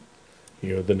uniquely to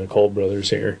the Nicole brothers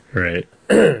here. Right.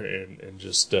 and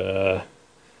just it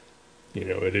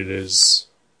is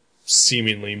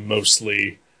seemingly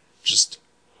mostly just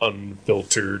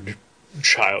unfiltered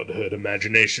childhood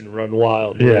imagination run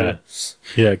wild. Yeah.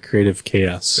 Yeah, creative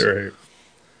chaos. Right.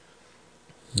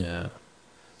 Yeah.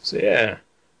 So yeah,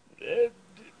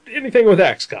 anything with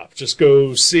Axe Cop, just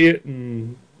go see it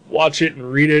and watch it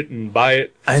and read it and buy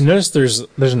it. I noticed there's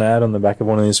an ad on the back of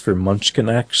one of these for Munchkin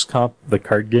Axe Cop, the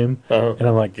card game, and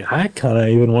I'm like, I kind of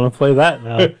even want to play that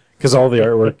now because all the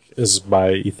artwork is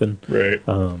by Ethan. Right.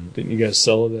 Didn't you guys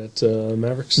sell it at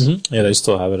Mavericks? Mm-hmm. Yeah, they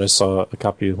still have it. I saw a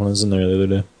copy when I was in there the other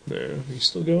day. Yeah, you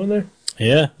still going there?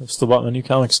 Yeah, I've still bought my new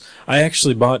comics. I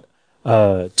actually bought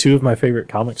 2 of my favorite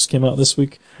comics came out this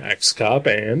week. Axe Cop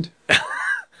and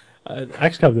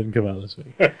Axe Cop didn't come out this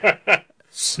week.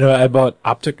 No, I bought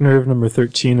Optic Nerve number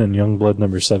 13 and Youngblood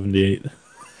number 78.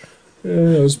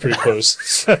 That was pretty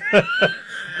close. I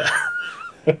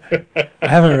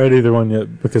haven't read either one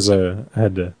yet because I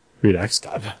had to read Axe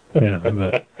Cop. But yeah,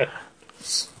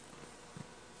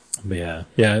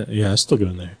 I'm still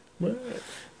going there.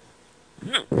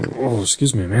 Oh,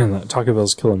 excuse me, man. That Taco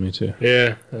Bell's killing me too.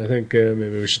 Yeah, I think maybe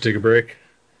we should take a break.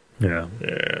 Yeah.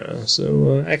 Yeah.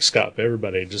 So Axe Cop,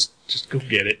 everybody, just go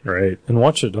get it. Right, and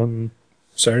watch it on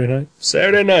Saturday night.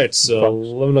 Saturday nights,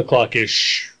 11 o'clock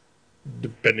ish,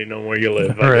 depending on where you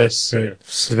live. I guess. Right. Yeah.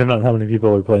 Depending on how many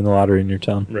people are playing the lottery in your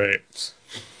town. Right.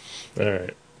 All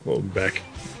right. We'll be back.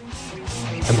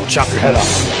 And we'll chop your head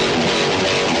off.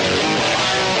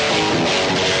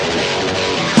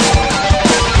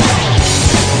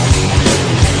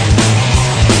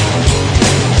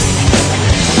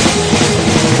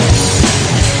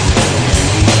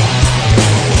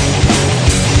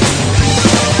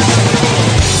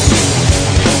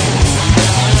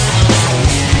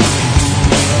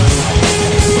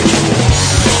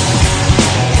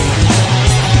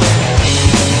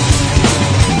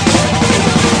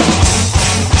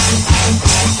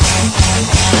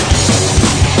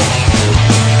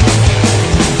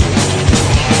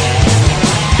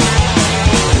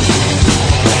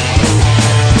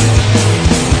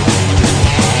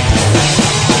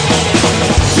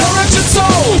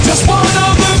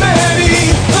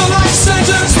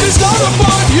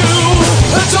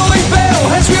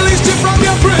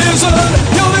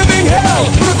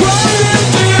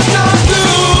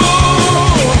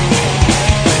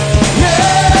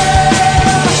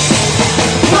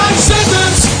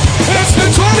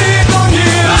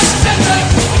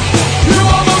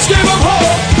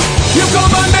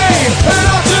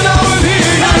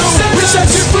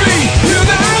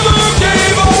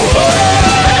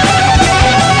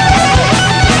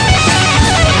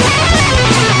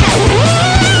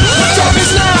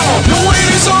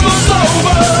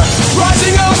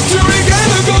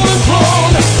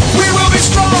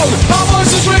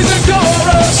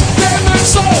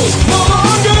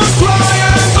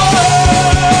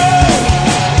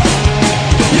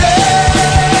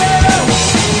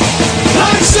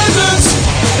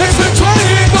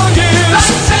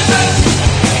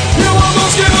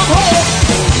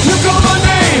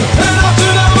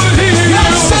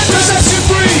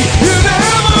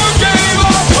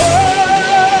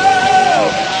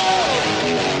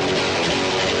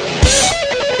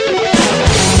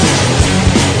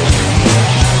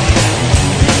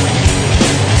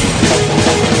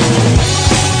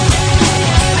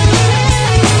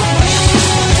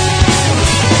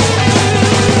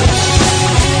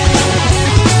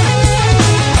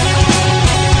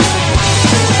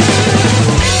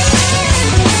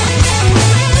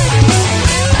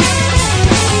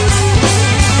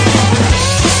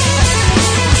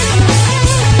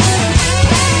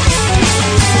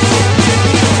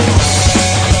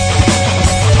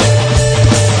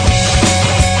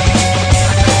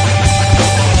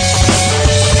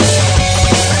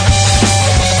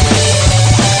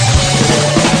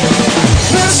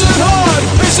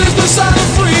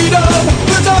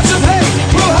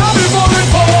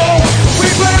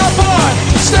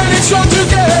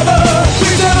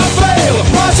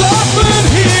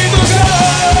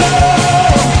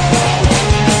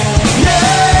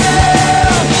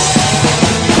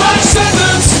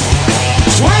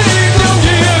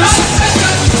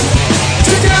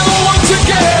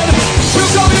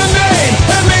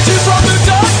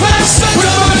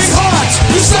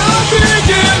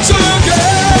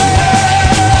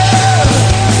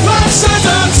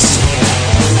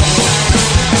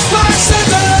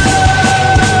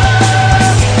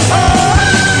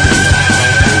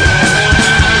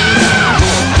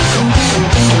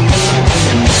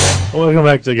 Welcome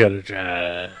back to Gutter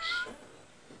Trash.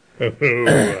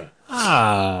 Oh,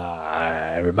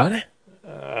 Hi, everybody.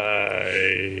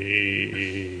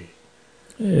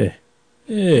 Hey.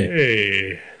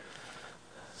 hey.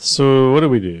 So, what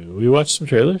did we do? We watched some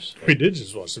trailers? We did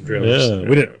just watch some trailers. Yeah,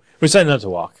 we did. We decided not to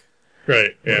walk.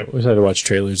 Right, yeah. We decided to watch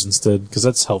trailers instead, because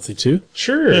that's healthy too.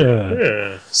 Sure.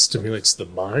 Yeah. Stimulates the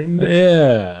mind.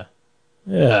 Yeah.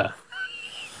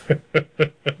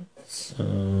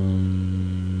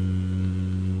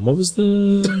 What was the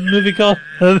movie called?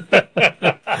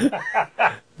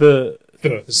 the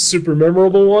The super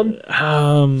memorable one?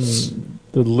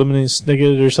 the Lemony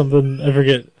Snicket or something. I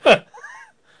forget.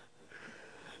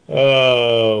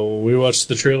 We watched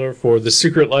the trailer for The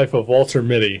Secret Life of Walter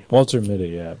Mitty, Walter Mitty,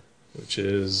 yeah. which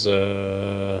is,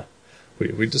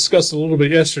 we discussed a little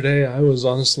bit yesterday. I was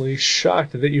honestly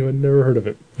shocked that you had never heard of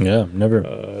it. Yeah, never.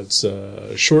 It's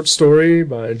a short story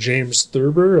by James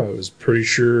Thurber. I was pretty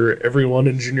sure everyone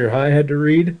in junior high had to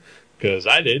read, because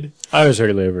I did. I was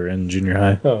hardly ever in junior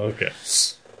high. Oh, okay.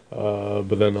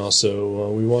 But then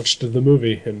also, we watched the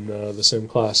movie in the same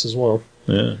class as well.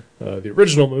 Yeah. The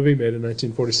original movie, made in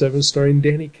 1947, starring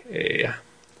Danny Kaye.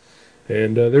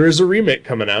 And there is a remake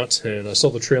coming out, and I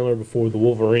saw the trailer before The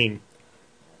Wolverine.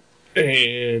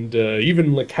 And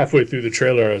even like halfway through the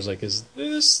trailer, I was like, is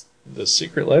this The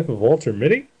Secret Life of Walter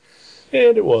Mitty?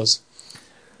 And it was.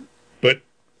 But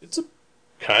it's a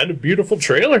kind of beautiful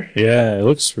trailer. Yeah, it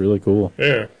looks really cool.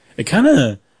 Yeah.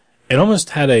 It almost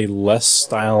had a less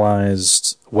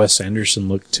stylized Wes Anderson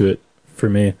look to it for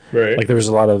me. Right. Like there was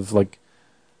a lot of like,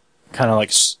 kind of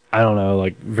like, I don't know,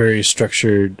 like very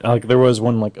structured. Like there was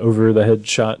one like over the head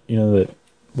shot, that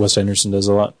Wes Anderson does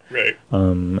a lot. Right.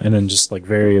 And then just like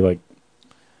very like,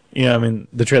 I mean,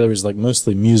 the trailer was like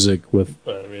mostly music with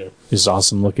Yeah. these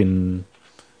awesome looking,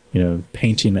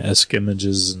 painting-esque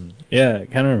images. And yeah,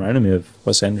 it kind of reminded me of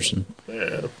Wes Anderson.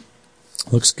 Yeah.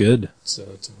 Looks good. It's a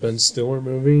Ben Stiller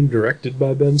movie, directed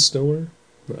by Ben Stiller.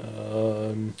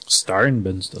 Starring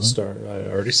Ben Stiller.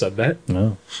 I already said that.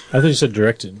 No. I thought you said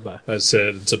directed by. I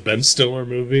said it's a Ben Stiller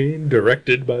movie,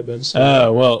 directed by Ben Stiller.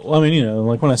 Oh, well, I mean,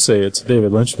 like when I say it's a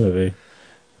David Lynch movie,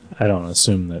 I don't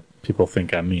assume that people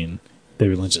think I mean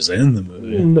David Lynch is in the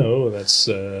movie. No, that's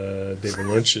David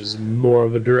Lynch is more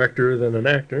of a director than an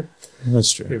actor,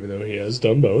 That's true. even though he has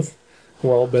done both.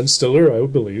 While Ben Stiller, I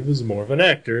believe, is more of an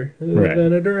actor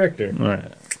than a director, All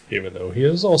right. even though he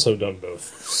has also done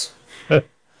both. All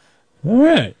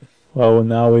right. Well,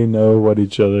 now we know what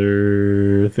each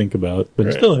other think about Ben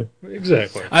Right. Stiller.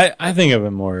 Exactly. I think of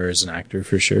him more as an actor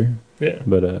for sure, Yeah.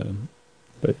 but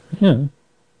yeah,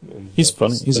 he's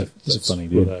funny. He's a That's funny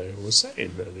dude. what I was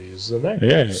saying, that he's an actor.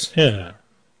 Yeah,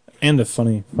 and a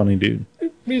funny dude.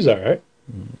 He's alright.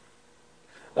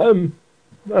 I don't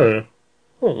know.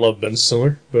 I don't love Ben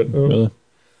Stiller, but Really,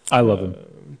 I love him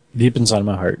deep inside of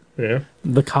my heart. yeah.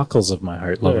 The cockles of my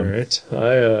heart love him. Alright.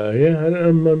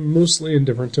 I'm mostly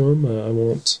indifferent to him. I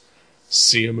won't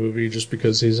see a movie just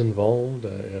because he's involved.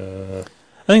 I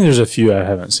think there's a few I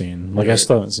haven't seen. Like I Right.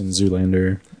 still haven't seen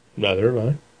Zoolander. Neither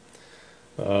have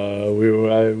I.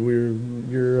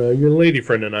 Your lady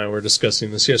friend and I were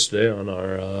discussing this yesterday on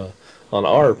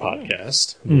our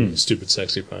podcast, the Stupid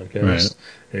Sexy podcast,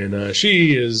 Right. and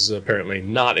she is apparently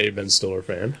not a Ben Stiller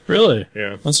fan. Really?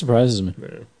 Yeah. That surprises me.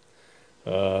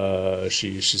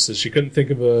 She says she couldn't think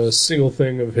of a single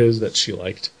thing of his that she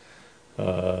liked.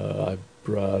 I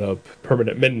brought up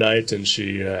Permanent Midnight, and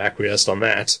she acquiesced on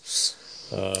that.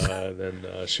 Then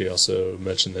she also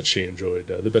mentioned that she enjoyed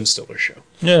the Ben Stiller show,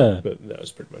 Yeah. but that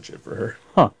was pretty much it for her.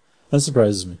 Huh. That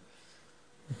surprises me.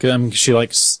 'Cause, I mean, she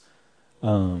likes.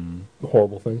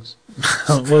 Horrible things.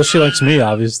 Well, she likes me,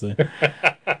 obviously.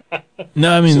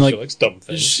 No, I mean, So like, she likes dumb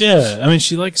things. yeah. I mean,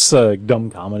 she likes dumb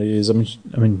comedies. I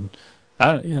don't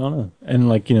know. And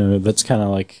like, that's kind of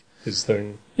like, His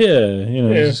thing. yeah,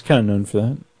 Yeah. she's kind of known for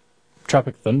that.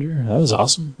 Tropic Thunder, that was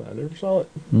awesome. I never saw it.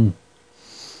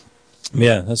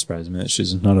 Yeah, that surprised me that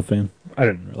she's not a fan. I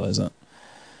didn't realize that.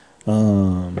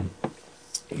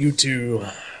 You two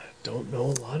don't know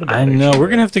a lot about I it. know. We're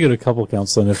gonna have to go to couple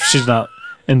counseling if she's not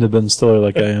into Ben Stiller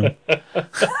like I am.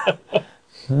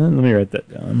 Let me write that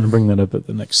down. I'm gonna bring that up at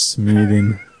the next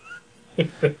meeting.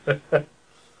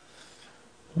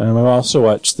 I've also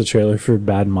watched the trailer for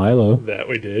Bad Milo. That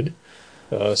we did.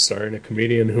 Starring a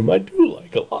comedian whom I do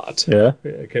like a lot. Yeah.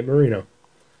 Yeah, Ken Marino.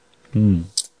 Hmm.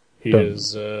 He Dumb.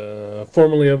 is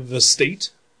formerly of The State.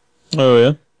 Oh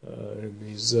yeah. And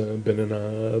he's been in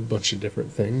a bunch of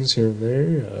different things here and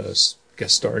there.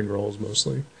 Guest starring roles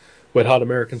mostly. Wet Hot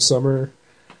American Summer.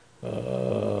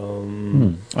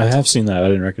 I have seen that. I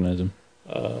didn't recognize him.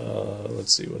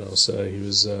 Let's see what else. He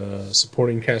was a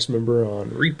supporting cast member on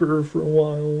Reaper for a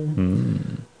while.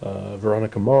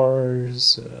 Veronica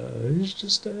Mars. He's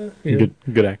just Good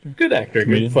actor. good actor,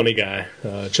 Comedian. good funny guy.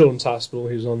 Children's Hospital.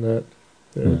 He was on that.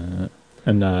 Yeah.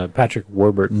 And Patrick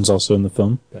Warburton's also in the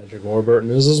film. Patrick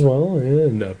Warburton is as well, yeah,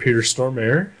 and Peter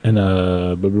Stormare, And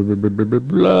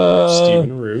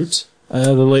Stephen Root,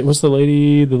 what's the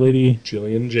lady? The lady,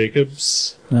 Gillian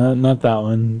Jacobs. not that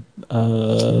one.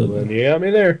 And you got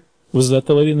me there. Was that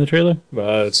the lady in the trailer?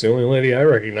 It's the only lady I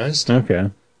recognized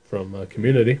Okay. from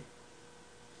Community.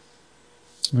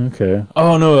 Okay.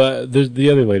 Oh no, there's the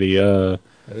other lady. I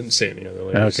didn't see any other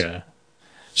ladies. Okay.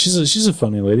 She's a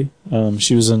funny lady.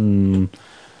 She was in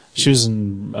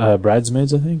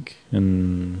Bridesmaids, I think,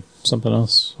 and something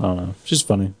else. I don't know. She's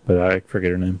funny, but I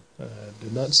forget her name. I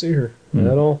did not see her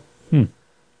at all.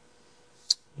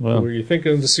 Well, Were you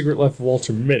thinking of The Secret Life of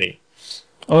Walter Mitty?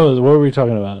 oh, what were we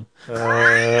talking about? We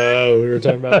were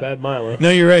talking about Bad Milo. No,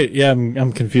 you're right. Yeah,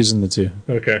 I'm confusing the two.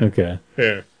 Okay. Okay.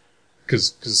 Yeah.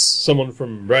 Because someone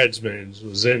from Bridesmaids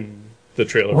was in the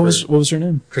trailer What for was her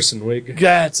name? Kristen Wiig.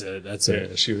 That's it. That's Yeah,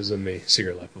 it. she was in The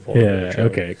Secret Life of Walter Yeah. Mitty trailer.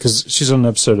 Okay. Because she's on an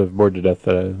episode of Bored to Death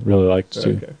that I really liked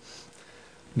too. Okay.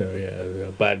 No, yeah,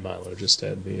 Bad Milo just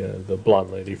had the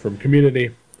blonde lady from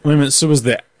Community. Wait a minute. So was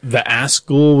the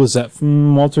Asgul, was that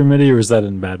from Walter Mitty or was that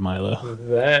in Bad Milo?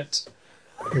 That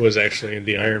was actually in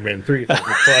the Iron Man 3 that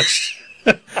we clutched.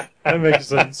 That makes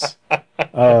sense.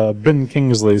 Ben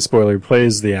Kingsley, spoiler,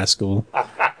 plays the Asgul.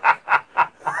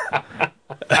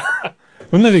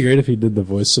 Wouldn't that be great if he did the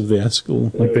voice of the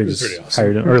Asgul? Like they It'd be just pretty awesome.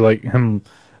 hired him, or like him,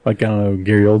 like I don't know,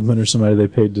 Gary Oldman or somebody they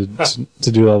paid to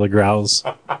do all the growls.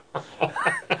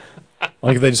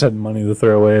 Like they just had money to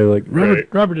throw away. Like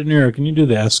Robert De Niro, can you do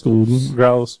the Asgul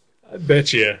growls? I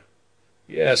bet you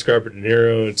ask Robert De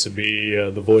Niro to be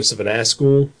the voice of an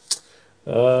Asgul.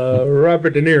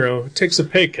 Robert De Niro takes a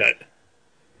pay cut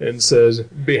and says,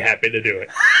 be happy to do it.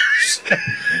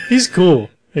 He's cool.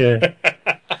 Yeah.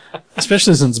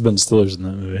 Especially since Ben Stiller's in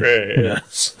that movie. Right.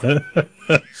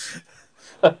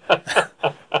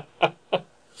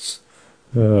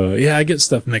 Yeah, I get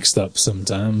stuff mixed up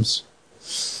sometimes.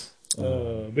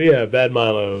 But yeah, Bad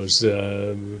Milo is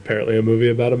apparently a movie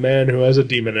about a man who has a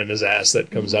demon in his ass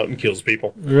that comes out and kills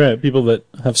people. Right, people that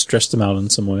have stressed him out in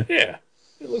some way. Yeah,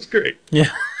 it looks great. Yeah,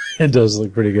 it does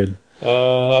look pretty good.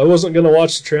 I wasn't going to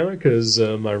watch the trailer because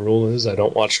my rule is I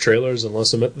don't watch trailers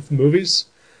unless I'm at the movies.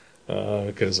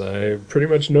 Because I pretty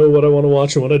much know what I want to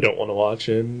watch and what I don't want to watch.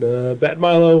 And Bad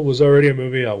Milo was already a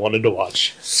movie I wanted to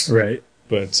watch. Right.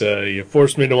 But you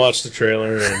forced me to watch the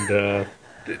trailer and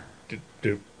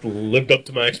it lived up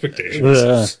to my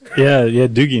expectations. Yeah,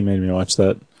 Doogie made me watch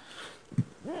that.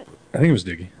 I think it was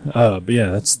Doogie. But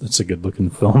yeah, that's a good looking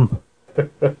film.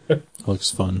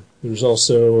 Looks fun. There's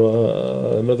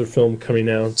also another film coming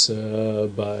out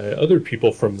by other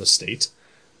people from the state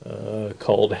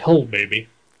called Hell Baby.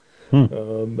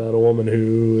 About a woman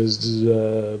who is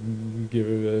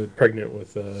pregnant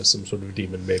with some sort of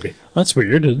demon baby. That's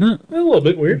weird, isn't it? A little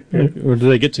bit weird. Yeah. Or do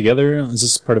they get together? Is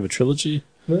this part of a trilogy?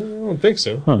 No, I don't think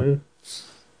so. Huh. Yeah.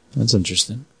 That's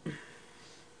interesting.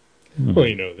 Well,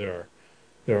 you know,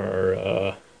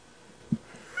 there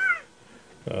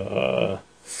are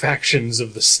factions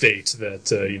of the state that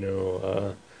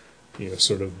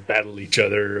sort of battle each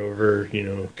other over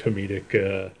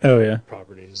comedic Oh yeah.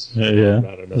 properties. Yeah.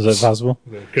 I don't know. Is that possible?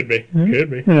 Could be. Could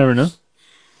be. You never know.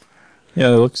 Yeah,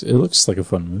 it looks like a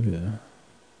fun movie though.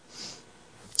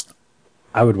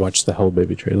 I would watch the Hell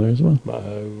Baby trailer as well.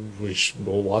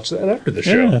 We'll watch that after the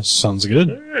show. Yeah, sounds good.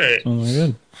 All right. Sounds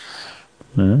good.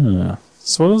 Yeah.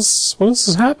 So what else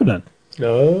is happening?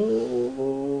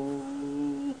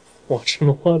 Watching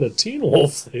a lot of Teen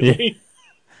Wolf lately.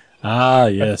 Ah,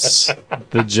 yes.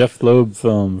 The Jeff Loeb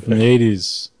film from the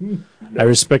 80s. I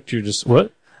respect your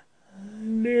what?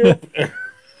 Nope.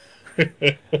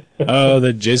 Oh,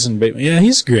 the Jason Bateman. Yeah,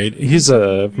 he's great. He's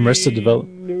from Arrested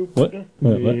Development. Nope. What?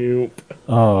 Nope.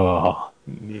 Oh.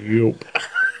 Nope.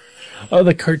 Oh,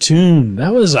 the cartoon.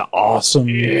 That was awesome.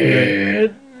 Yeah,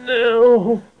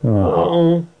 no. Oh.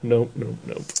 Oh. Nope.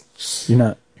 You're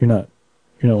not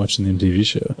watching the MTV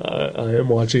show. I am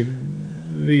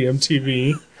watching the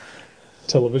MTV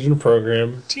television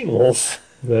program Teen Wolf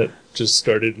that just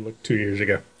started like 2 years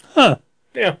ago. Huh.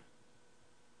 Yeah.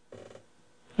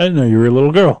 I didn't know you were a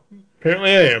little girl.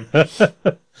 Apparently I am.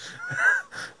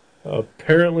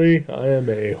 Apparently I am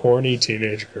a horny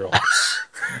teenage girl.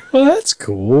 Well, that's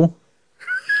cool.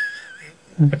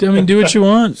 I mean, do what you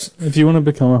want. If you want to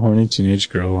become a horny teenage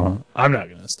girl, I'm not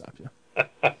going to stop you.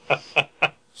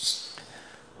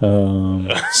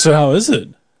 So how is it?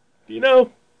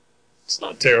 It's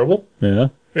not terrible. Yeah.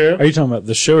 Yeah. Are you talking about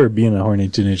the show or being a horny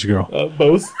teenage girl?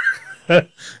 Both. I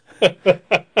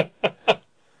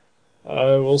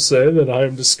will say that I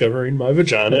am discovering my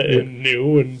vagina in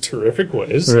new and terrific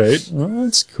ways. Right. Well,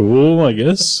 that's cool, I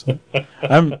guess.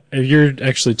 You're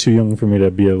actually too young for me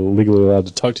to be legally allowed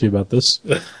to talk to you about this.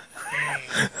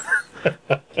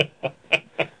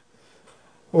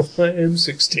 Well, I am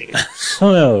 16.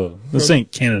 Oh, no. This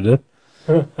ain't Canada.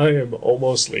 I am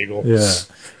almost legal. Yeah.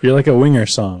 You're like a winger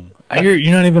song. You're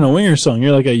not even a winger song.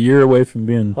 You're like a year away from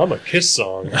being... I'm a Kiss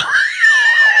song.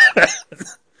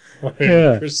 I'm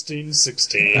Yeah. Christine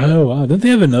 16. Oh, wow. Don't they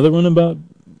have another one about...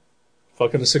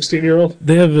 Fucking a 16-year-old?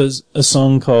 They have a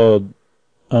song called...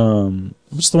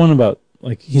 what's the one about...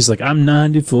 Like, he's like, I'm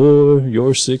 94,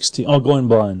 you're 16. Oh, Going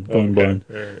Blind. Going Blind.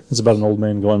 All right. It's about an old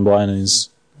man going blind and he's,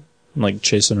 like,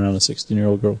 chasing around a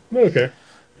 16-year-old girl. Okay.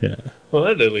 Yeah. Well,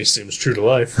 that at least seems true to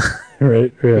life.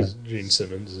 Right, yeah. 'Cause Gene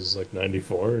Simmons is like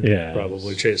 94 and Yeah.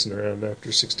 probably chasing around after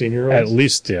 16-year-olds. At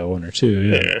least, yeah, one or two,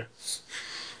 yeah.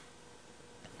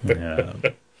 Yeah.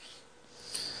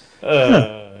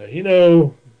 You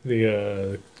know,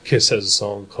 the Kiss has a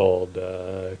song called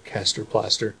Caster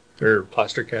Plaster, or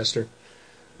Plaster Caster,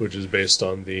 which is based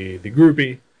on the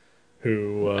groupie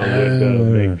who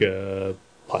would make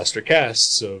plaster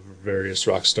casts of various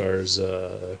rock stars'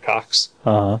 cocks.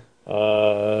 Uh-huh.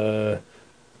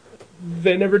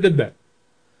 They never did that.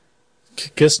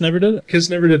 Kiss never did it? Kiss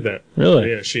never did that.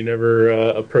 Really? Yeah, she never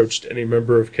approached any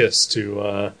member of Kiss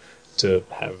to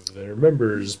have their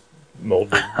members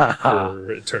molded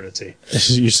for eternity.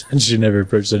 You said she never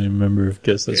approached any member of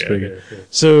Kiss. That's Yeah, pretty good. yeah.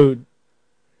 So,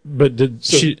 but did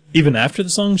she, even after the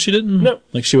song, she didn't? No.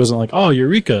 Like, she wasn't like, oh,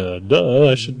 Eureka, duh,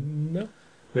 I should... No.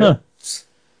 Huh.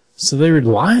 So they were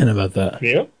lying about that.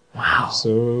 Yep. Wow.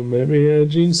 So maybe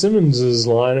Gene Simmons is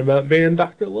lying about being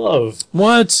Dr. Love.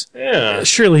 What? Yeah.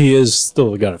 Surely he is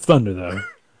still a God of Thunder, though.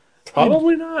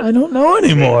 Probably not. I don't know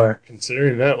anymore.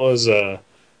 Considering that was a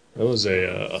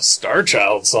Star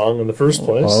Child song in the first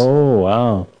place. Oh,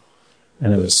 wow.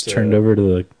 And it was But, turned over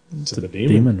to to the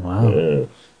demon. Wow. Yeah. I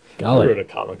Golly. wrote a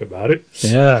comic about it.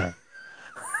 Yeah.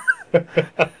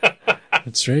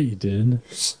 That's right, you did.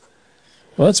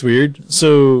 Well, that's weird.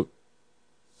 So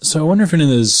I wonder if any of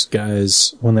those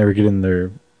guys, when they were getting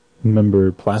their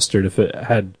member plastered, if it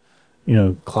had,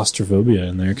 claustrophobia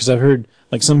in there. Because I've heard,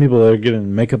 like, some people that are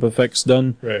getting makeup effects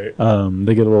done, Right.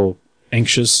 they get a little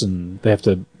anxious and they have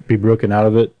to be broken out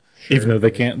of it. Sure. Even though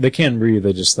they can breathe,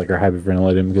 they just, like, are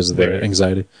hyperventilating because of their Right.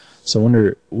 anxiety. So I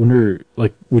wonder,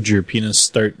 like, would your penis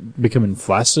start becoming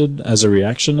flaccid as a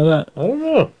reaction to that? I don't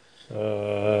know.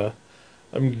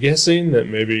 I'm guessing that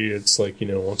maybe it's like,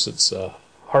 once it's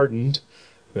hardened,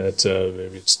 that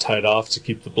maybe it's tied off to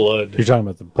keep the blood. You're talking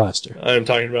about the plaster. I'm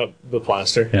talking about the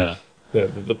plaster. Yeah.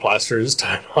 The plaster is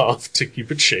tied off to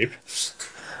keep its shape.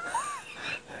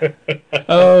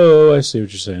 Oh, I see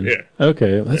what you're saying. Yeah.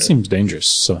 Okay, that seems dangerous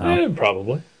somehow. Yeah,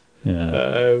 probably.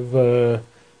 Yeah.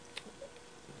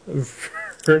 I've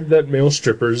heard that male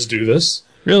strippers do this.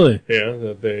 Really? Yeah,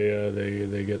 that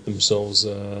they get themselves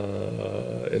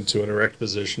into an erect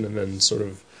position and then sort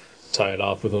of tie it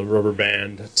off with a rubber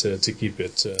band to keep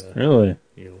it Really?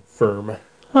 firm.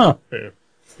 Huh. Yeah.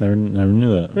 Never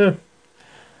knew that. Yeah.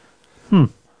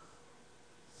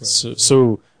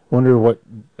 So wonder what...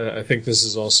 I think this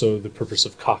is also the purpose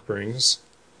of cock rings.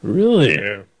 Really?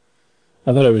 Yeah.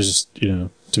 I thought it was just, to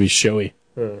be showy.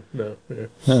 No. Yeah.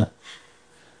 Huh.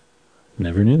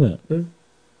 Never knew that. Yeah.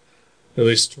 At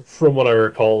least from what I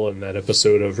recall in that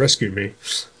episode of Rescue Me.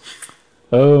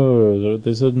 Oh, is that what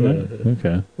they said in there? Yeah.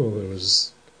 Okay. Well, it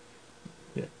was...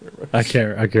 Yeah. I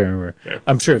can't remember. Yeah.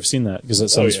 I'm sure I've seen that because that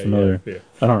sounds familiar. Yeah.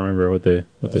 I don't remember what they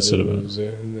said It about it. was,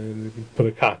 and then you put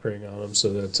a cock ring on him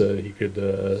so that he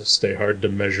could stay hard to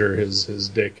measure his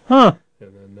dick. Huh.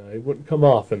 And then it wouldn't come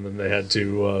off, and then they had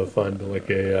to find like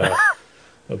a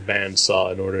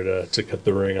bandsaw in order to cut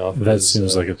the ring off. That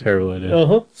seems like a terrible idea.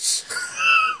 Uh-huh.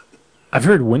 I've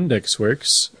heard Windex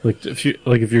works. Like if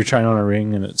you're trying on a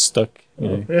ring and it's stuck.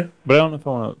 Yeah. But I don't know if I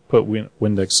want to put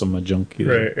Windex on my junk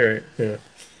either. Right, yeah.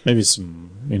 Maybe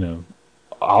some,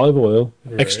 olive oil,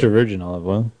 Right. extra virgin olive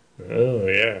oil. Oh,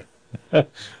 yeah.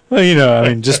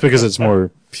 Well, just because it's more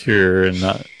pure and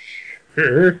not.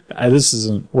 Sure. This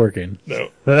isn't working. No.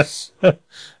 This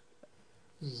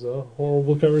is a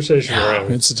horrible conversation we're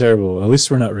having. It's terrible. At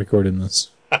least we're not recording this.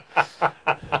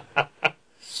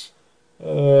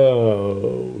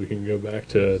 Oh, we can go back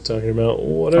to talking about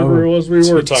whatever it was we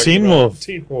were talking Teen about. Wolf.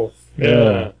 Teen Wolf.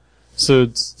 Yeah. So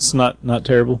it's not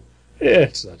terrible. Yeah,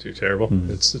 it's not too terrible.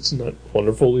 It's not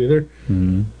wonderful either.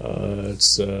 Mm-hmm.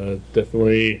 It's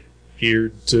definitely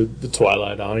geared to the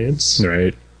Twilight audience.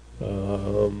 Right.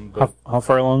 How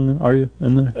far along are you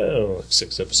in there? Like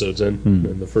 6 episodes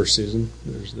in the first season.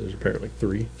 There's apparently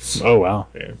 3. Oh, wow.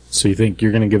 Yeah. So you think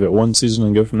you're going to give it one season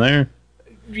and go from there?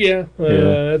 Yeah.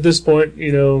 At this point,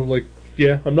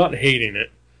 I'm not hating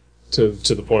it to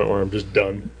the point where I'm just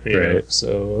done. You know?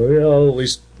 So I'll at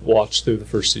least watch through the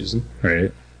first season.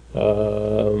 Right.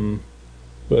 But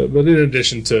in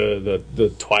addition to the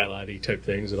Twilight-y type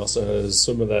things, it also has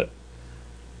some of that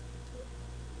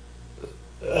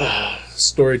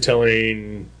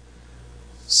storytelling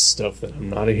stuff that I'm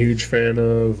not a huge fan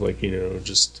of, like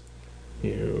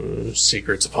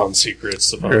secrets upon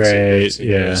secrets upon secrets.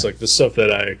 It's like the stuff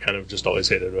that I kind of just always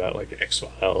hated about, like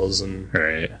X-Files and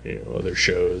other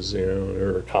shows,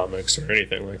 or comics or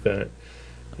anything like that.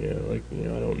 I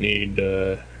don't need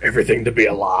everything to be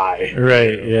a lie.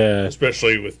 Right. Yeah.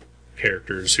 Especially with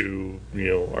characters who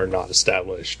are not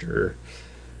established or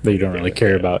that you don't really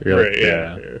care about. You're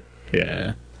right. Like,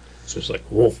 yeah. So it's like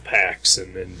wolf packs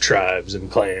and tribes and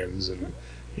clans and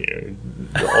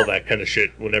all that kind of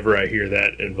shit. Whenever I hear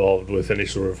that involved with any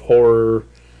sort of horror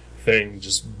thing,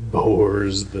 just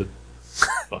bores the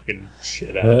fucking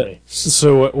shit out of me.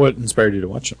 So what inspired you to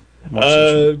watch them?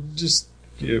 I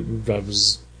You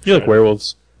was like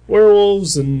werewolves?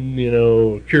 Werewolves and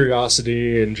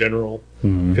curiosity in general,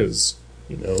 because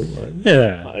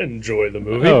I enjoy the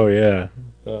movie. Oh yeah.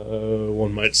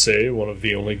 One might say one of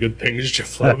the only good things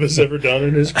Jeff Loeb has ever done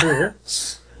in his career.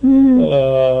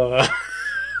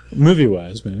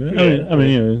 Movie-wise,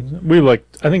 man. We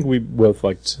liked. I think we both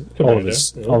liked all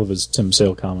of his Tim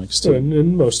Sale comics too.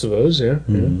 And most of those, yeah.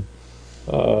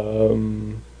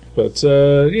 But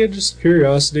just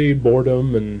curiosity,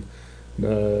 boredom, and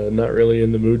not really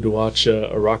in the mood to watch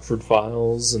a Rockford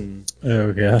Files, and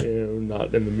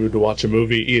not in the mood to watch a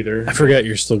movie either. I forgot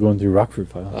you're still going through Rockford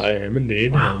Files. I am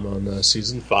indeed. Wow. I'm on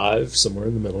season 5, somewhere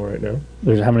in the middle right now.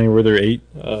 How many were there? 8?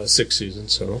 6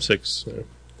 seasons. So 6. So,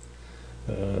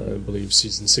 I believe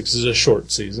season 6 is a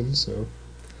short season, so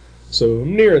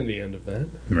I'm nearing the end of that.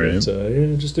 Right. But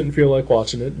I just didn't feel like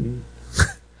watching it, and I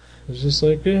was just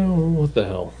like, what the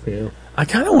hell, I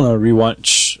kind of want to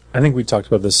rewatch. I think we talked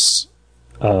about this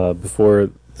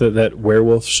before. That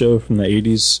werewolf show from the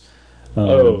 80s.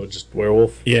 Just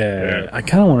Werewolf? Yeah. I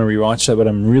kind of want to rewatch that, but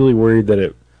I'm really worried that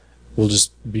it will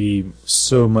just be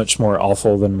so much more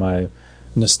awful than my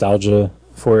nostalgia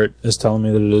for it is telling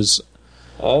me that it is.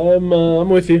 I'm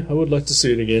with you. I would like to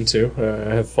see it again too.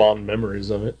 I have fond memories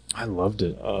of it. I loved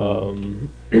it. I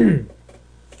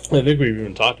think we've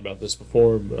even talked about this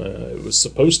before. It was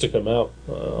supposed to come out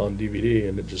on DVD,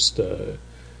 and it just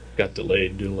got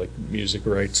delayed due to like music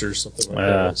rights or something like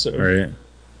that. So, right.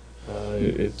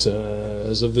 It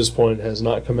as of this point has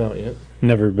not come out yet.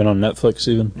 Never been on Netflix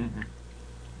even.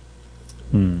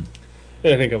 And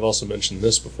I think I've also mentioned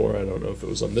this before. I don't know if it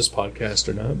was on this podcast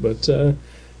or not, but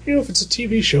if it's a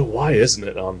TV show, why isn't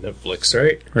it on Netflix,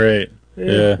 right? Right.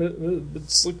 Yeah.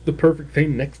 It's like the perfect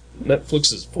thing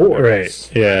Netflix is for.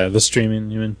 Right. Yeah, the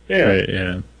streaming, you mean? Yeah. Right,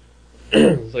 yeah.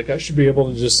 Like, I should be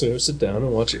able to just sit down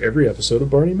and watch every episode of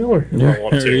Barney Miller if I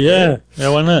want to. Yeah. Yeah,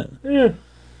 why not? Yeah.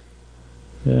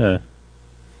 Yeah.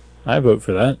 I vote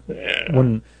for that. Yeah.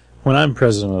 When I'm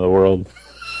president of the world,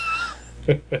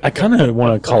 I kind of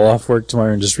want to call off work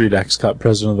tomorrow and just read X-Cop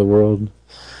President of the World.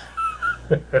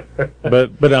 But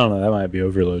I don't know. That might be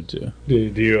overload too. Do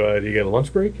you get a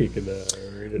lunch break? You can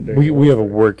read it. We have a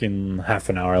working half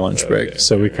an hour lunch break,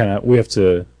 so we have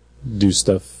to do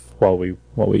stuff while we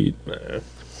eat.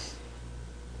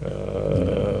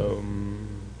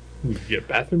 You get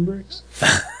bathroom breaks.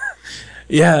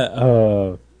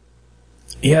 Yeah.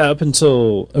 Up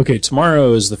until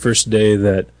tomorrow is the first day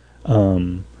that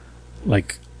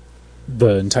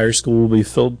the entire school will be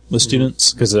filled with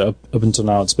students, because up until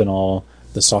now it's been all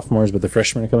the sophomores, but the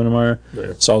freshmen are coming tomorrow.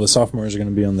 Yeah. So all the sophomores are going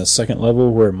to be on the second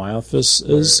level where my office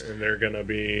is. And they're going to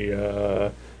be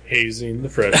hazing the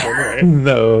freshmen, right?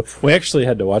 No. We actually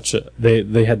had to watch it.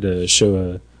 They had to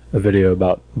show a video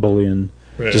about bullying,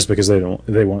 right, just because they thought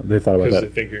about that. Because they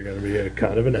think you're going to be a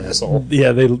kind of an asshole.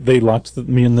 Yeah, they locked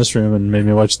me in this room and made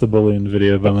me watch the bullying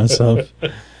video by myself.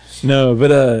 No,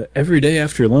 but every day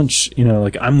after lunch,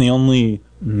 I'm the only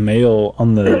male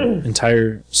on the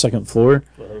entire second floor,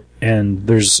 and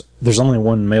there's only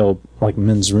one male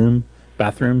men's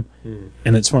bathroom,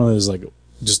 and it's one of those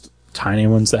just tiny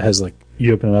ones that has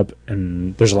you open it up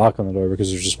and there's a lock on the door because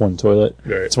there's just one toilet.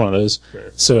 Right. It's one of those.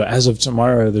 Right. So as of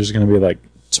tomorrow, there's going to be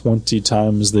 20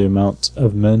 times the amount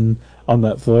of men on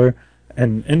that floor,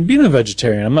 and being a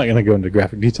vegetarian, I'm not going to go into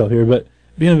graphic detail here, but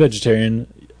being a vegetarian.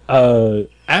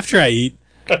 After I eat,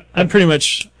 I'm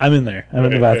in there. I'm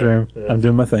in the bathroom. Yeah. I'm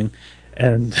doing my thing.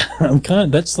 And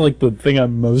that's like the thing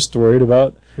I'm most worried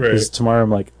about. Right. Is tomorrow I'm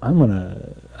like, I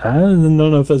don't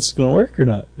know if that's going to work or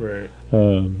not. Right.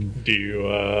 Um, Do you,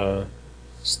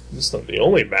 it's not the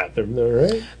only bathroom though,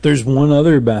 right? There's one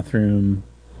other bathroom,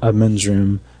 a men's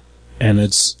room, and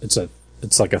it's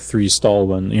like a 3-stall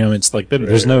one. You know, it's like,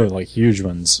 there's no like huge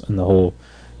ones in the whole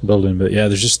building, but yeah,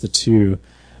 there's just the 2.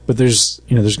 But there's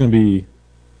going to be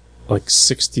like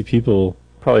 60 people,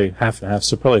 probably half and half,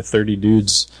 so probably 30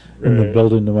 dudes in the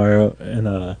building tomorrow. And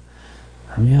I'm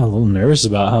a little nervous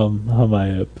about how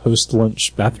my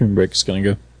post-lunch bathroom break is going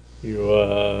to go.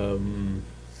 You,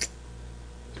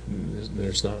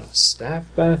 there's not a staff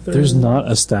bathroom? There's not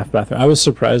a staff bathroom. I was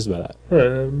surprised by that.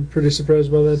 I'm pretty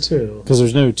surprised by that, too. Because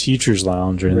there's no teacher's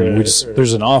lounge or anything. Right.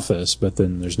 There's an office, but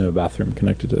then there's no bathroom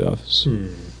connected to the office.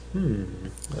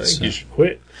 I think you should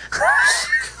quit.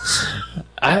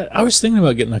 I was thinking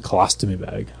about getting a colostomy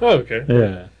bag. Oh, okay.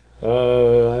 Yeah.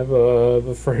 I have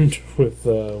a friend with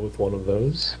one of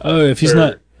those. Oh, if he's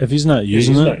not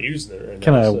using it, not using it right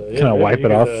can now. I wipe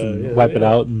it off and wipe it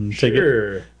out and take it?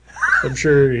 Sure. I'm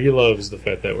sure he loves the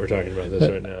fact that we're talking about this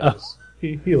right now.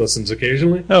 He listens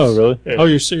occasionally. Oh, really? Yeah. Oh,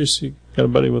 you're serious? You got a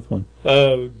buddy with one?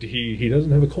 He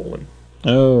doesn't have a colon.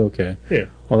 Oh, okay. Yeah.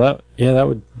 Well, that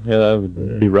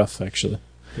would be rough, actually.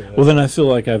 Yeah. Well, then I feel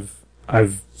like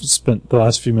I've spent the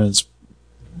last few minutes,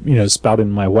 spouting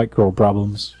my white girl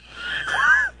problems.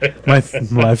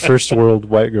 my first world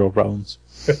white girl problems.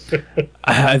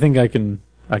 I think I can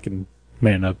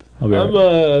man up. I'll be all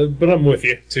right. But I'm with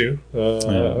you too.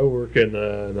 I work in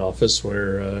an office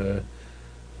where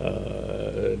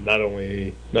not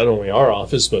only our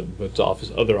office, but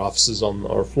other offices on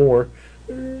our floor.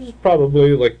 There's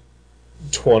probably like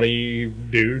 20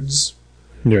 dudes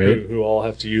Right. who all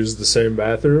have to use the same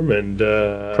bathroom, and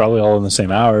Probably all in the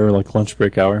same hour, like lunch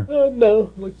break hour.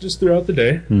 no, like just throughout the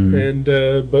day. Mm.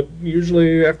 And but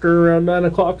usually after around 9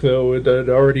 o'clock, though, it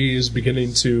already is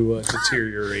beginning to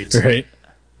deteriorate. Right.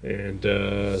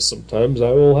 And sometimes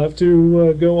I will have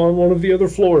to go on one of the other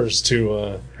floors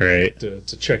to Right. to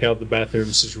check out the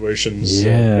bathroom situations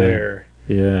Yeah. there.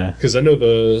 Yeah. Because I know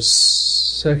the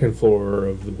second floor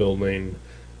of the building,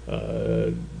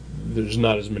 there's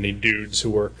not as many dudes who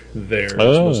work there. It's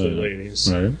mostly ladies.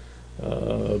 Right.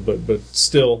 But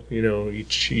still,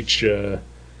 each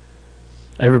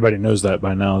Everybody knows that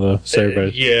by now, though. So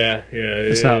everybody, yeah.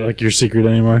 it's not like your secret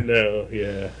anymore. No,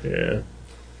 yeah.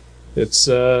 It's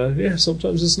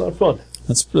sometimes it's not fun.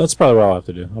 That's probably what I'll have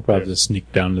to do. I'll probably have to sneak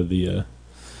down to the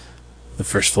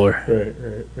first floor. Right,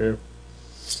 yeah.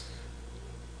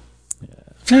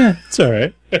 Yeah, it's all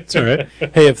right. It's all right.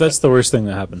 Hey, if that's the worst thing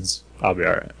that happens, I'll be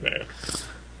all right. Yeah.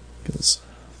 'Cause,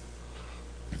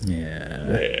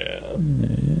 yeah.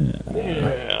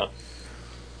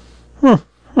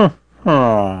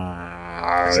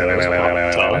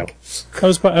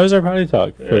 That was our potty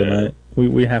talk for the night.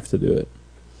 We have to do it.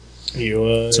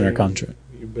 It's in our contract.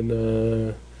 You've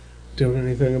been doing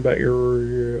anything about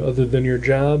your other than your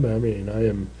job? I mean, I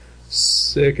am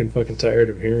sick and fucking tired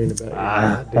of hearing about your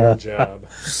goddamn job.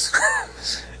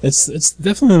 It's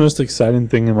definitely the most exciting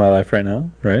thing in my life right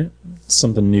now, right? It's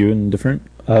something new and different.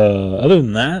 Other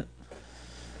than that,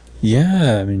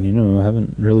 yeah, I mean, I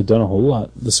haven't really done a whole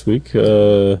lot this week.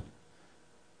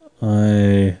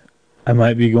 I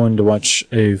might be going to watch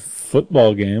a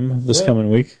football game this coming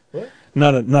week. What?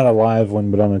 Not a live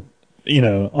one, but on a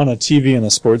TV in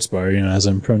a sports bar, as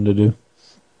I'm prone to do,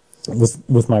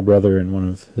 with my brother and one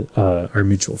of our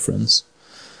mutual friends.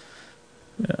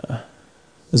 Yeah,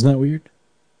 isn't that weird?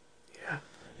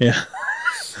 Yeah.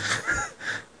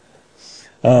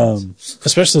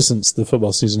 Especially since the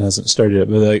football season hasn't started yet,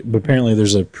 but apparently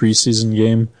there's a preseason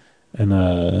game, and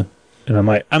I'm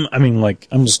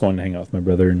just going to hang out with my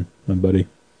brother and my buddy,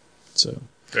 so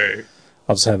Right.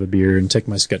 I'll just have a beer and take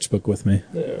my sketchbook with me,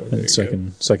 Yeah, so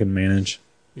I can manage.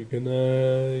 You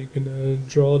can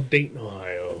draw Dayton,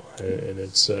 Ohio, in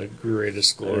its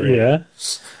greatest glory. Yeah,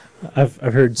 I've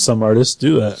heard some artists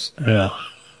do that. Yeah.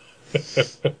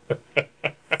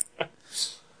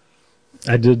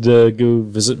 I did go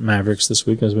visit Mavericks this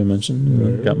week, as we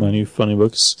mentioned. Right. Got my new funny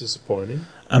books. Disappointing.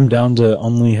 I'm down to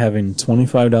only having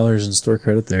 $25 in store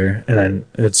credit there, and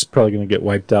it's probably going to get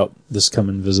wiped out this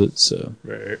coming visit, so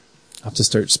Right. I'll have to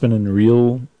start spending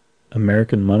real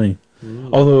American money.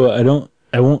 Although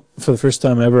I won't, for the first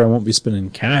time ever, I won't be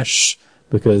spending cash,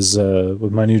 because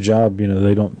with my new job,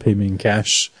 they don't pay me in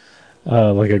cash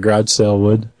like a garage sale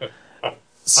would.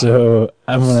 So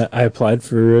I applied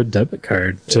for a debit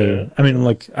card Yeah.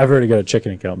 I've already got a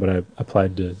checking account, but I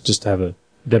applied to just have a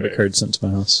debit card sent to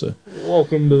my house. So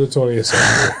Welcome to the 20th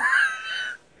century.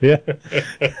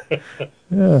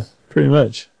 yeah, pretty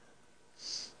much.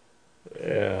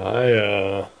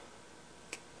 Yeah,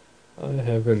 I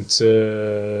haven't.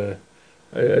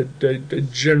 I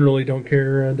generally don't carry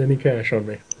around any cash on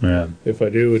me. Yeah. If I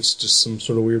do, it's just some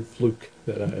sort of weird fluke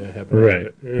that I happen to have Right.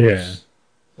 it. Yeah.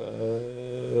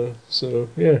 So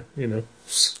yeah, you know.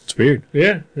 It's weird.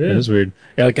 Yeah. It is weird.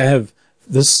 Yeah, like I have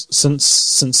this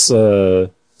since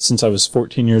I was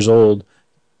 14 years old.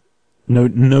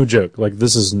 No joke. Like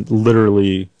this is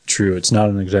literally true. It's not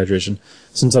an exaggeration.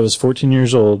 Since I was 14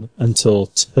 years old until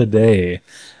today,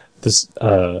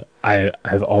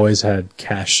 I've always had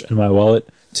cash in my wallet.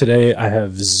 Today I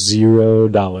have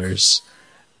 $0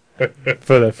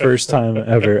 for the first time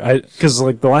ever. Because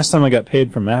like the last time I got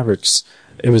paid from Mavericks,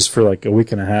 it was for like a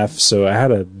week and a half, so I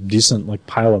had a decent like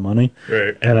pile of money.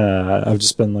 Right. And I've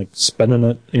just been like spending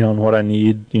it, on what I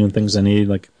need, things I need,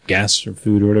 like gas or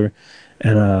food or whatever.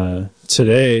 And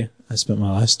today I spent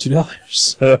my last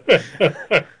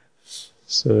 $2.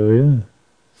 So yeah.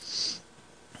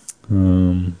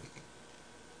 I'm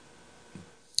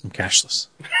cashless.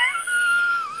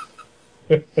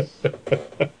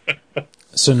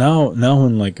 So now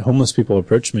when like homeless people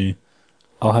approach me,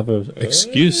 I'll have an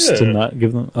excuse to not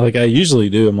give them. Like I usually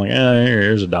do. I'm like,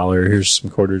 here's $1, here's some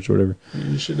quarters, or whatever.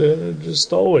 You should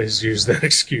just always use that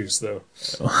excuse, though.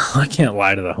 I can't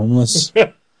lie to the homeless.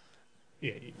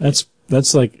 Yeah,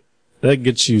 That's like that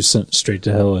gets you sent straight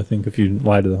to hell. I think if you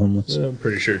lie to the homeless. I'm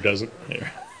pretty sure it doesn't.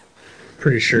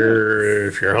 Pretty sure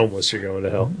if you're homeless, you're going to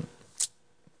hell.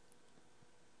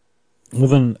 Well,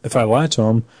 then if I lie to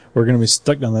them, we're going to be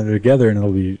stuck down there together, and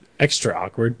it'll be extra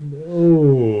awkward.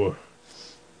 No,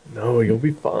 you'll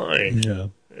be fine. Yeah.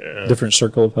 Yeah. Different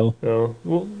circle of hell. No,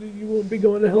 well, you won't be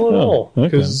going to hell at all okay.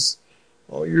 because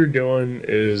all you're doing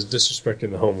is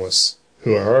disrespecting the homeless,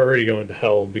 who are already going to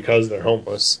hell because they're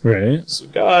homeless. Right. So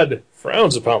God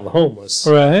frowns upon the homeless.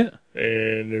 Right.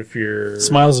 And if you're...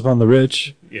 Smiles upon the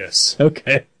rich. Yes.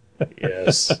 Okay.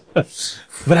 Yes.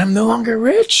 But I'm no longer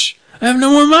rich. I have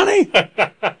no more money.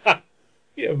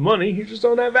 You have money, you just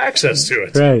don't have access to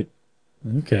it. Right.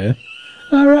 Okay.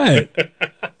 All right.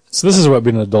 So this is what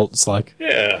being an adult's like.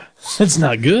 Yeah. It's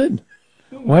not good.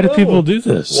 Why do people do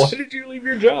this? Why did you leave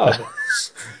your job?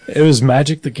 It was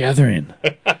Magic the Gathering.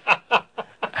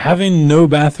 Having no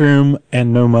bathroom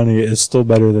and no money is still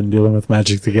better than dealing with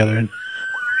Magic the Gathering.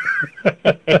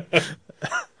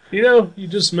 You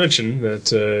just mentioned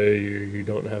that you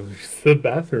don't have the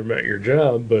bathroom at your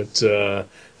job, but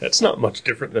that's not much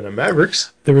different than a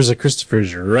Mavericks. There was a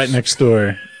Christopher's right next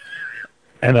door.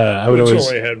 And I would Which always...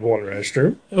 only had one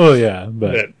restroom. Oh, yeah.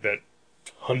 But That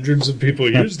hundreds of people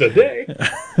used a day.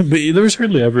 but there was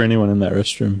hardly ever anyone in that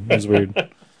restroom. It was weird.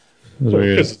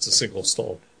 Because it's a single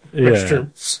stall Yeah.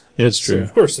 restroom. It's So true.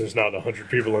 of course there's not 100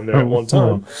 people in there at one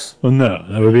time. Well, no.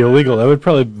 That would be illegal. That would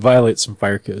probably violate some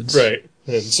fire codes. Right.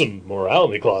 And some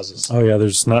morality clauses. Oh, yeah.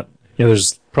 There's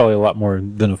probably a lot more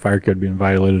than a fire code being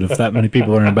violated if that many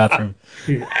people are in a bathroom.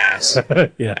 You ass.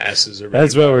 Yeah. Asses are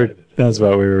That's what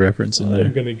we were referencing I'm there.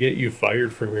 going to get you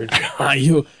fired from your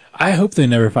job. I hope they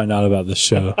never find out about this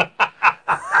show.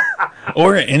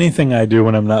 Or anything I do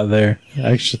when I'm not there,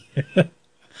 actually.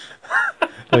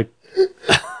 Like,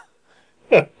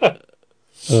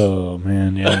 oh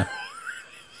man, yeah.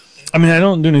 I mean, I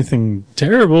don't do anything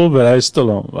terrible, but I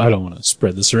don't want to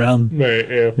spread this around,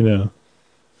 Right, yeah.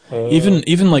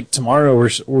 Even like tomorrow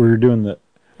we're doing the,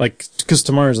 like, because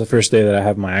tomorrow is the first day that I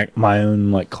have my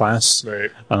own like class.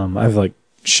 Right. I've like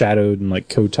shadowed and like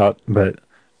co-taught, but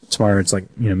tomorrow it's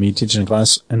like, me teaching a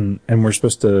class, and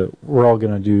we're all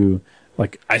gonna do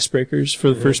like icebreakers for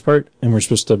the first part, and we're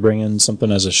supposed to bring in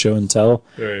something as a show and tell.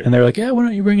 Right. And they're like, yeah, why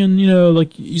don't you bring in,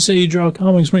 like you say you draw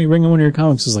comics, why don't you bring in one of your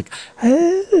comics? I was like,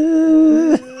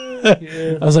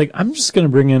 Yeah. I was like, I'm just gonna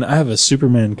bring in, I have a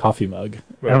Superman coffee mug.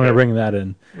 Right. I'm gonna bring that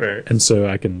in, Right. and so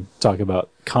I can talk about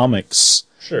comics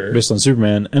Sure. based on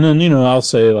Superman, and then I'll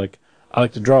say like I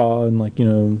like to draw, and like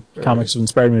comics have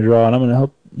inspired me to draw, and I'm gonna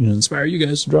help inspire you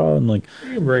guys to draw, and like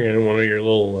You can bring in one of your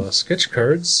little sketch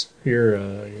cards, your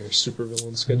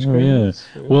supervillain sketch oh yeah. cards.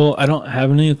 Well, I don't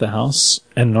have any at the house,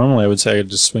 and normally I would say I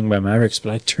could just swing by Mavericks,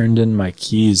 but I turned in my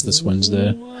keys this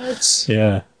Wednesday. What?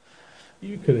 Yeah,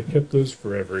 You could have kept those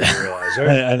forever, you realize,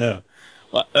 right? I know,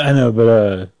 I know, but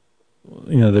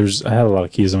I had a lot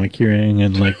of keys on my keyring,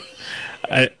 and like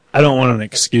I don't want an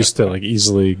excuse to like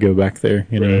easily go back there,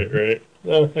 Right.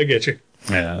 Oh, I get you.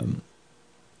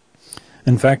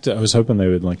 In fact, I was hoping they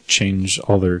would like change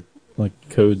all their like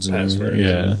codes and Passwords, everything.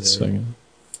 Yeah, yeah. so I can-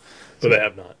 But they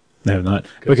have not. they have not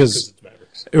Because because it's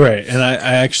Mavericks. right. And I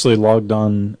actually logged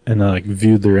on and I like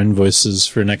viewed their invoices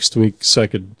for next week, so I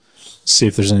could see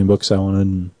if there's any books I wanted.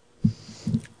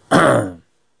 And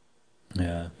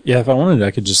yeah. If I wanted,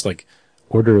 I could just like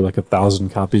order like 1,000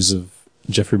 copies of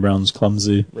Jeffrey Brown's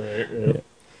Clumsy. Right. Yeah.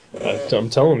 I'm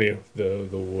telling you,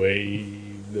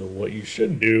 what you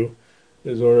should do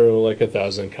is order like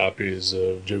 1,000 copies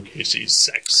of Joe Casey's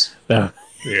Sex. Yeah,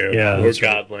 or that's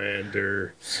Godland,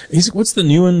 or what's the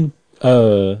new one?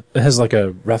 It has like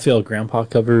a Raphael Grandpa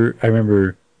cover. I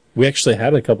remember we actually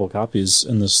had a couple copies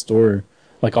in the store,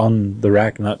 like on the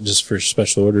rack, not just for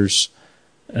special orders.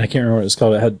 And I can't remember what it was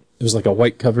called. It was like a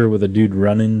white cover with a dude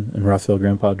running, and Raphael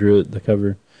Grandpa drew it. The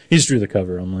cover. He just drew the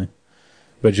cover only,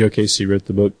 but Joe Casey wrote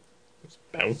the book.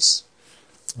 Bounce.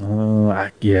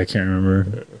 I can't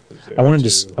remember. I wanted to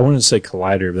say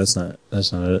Collider, but that's not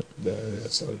it.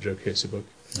 That's not a Joe Casey book.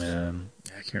 I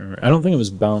can't remember. I don't think it was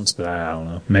Bounce, but I don't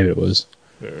know. Maybe it was.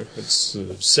 It's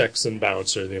Sex and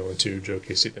Bounce are the only two Joe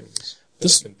Casey things I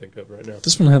can think of right now.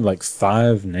 This one had like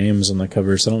 5 names on the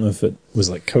cover, so I don't know if it was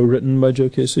like co-written by Joe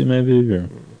Casey, maybe, or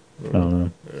I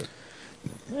don't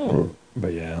know.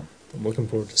 But yeah, I'm looking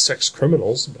forward to Sex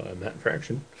Criminals by Matt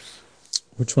Fraction.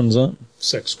 Which one's that?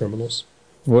 Sex Criminals.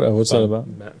 What's that about?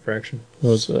 Matt Fraction. I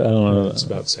don't know. It's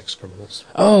about sex criminals.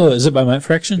 Oh, is it by Matt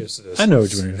Fraction? Yes, it is. I know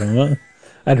which one you're talking about.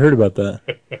 I'd heard about that.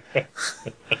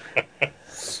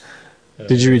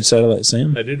 Did you read Satellite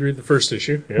Sam? I did read the first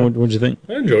issue. Yeah. What'd you think?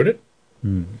 I enjoyed it.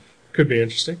 Could be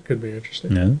interesting.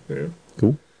 Yeah.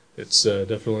 Cool. It's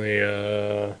definitely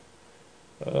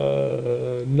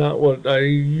not what I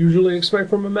usually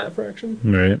expect from a Matt Fraction.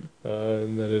 Right.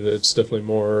 And that it's definitely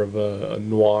more of a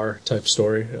noir type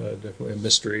story. Definitely a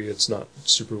mystery. It's not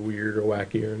super weird or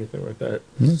wacky or anything like that.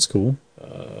 That's cool.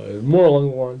 More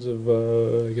along the lines of,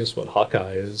 I guess, what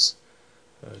Hawkeye is,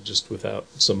 just without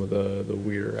some of the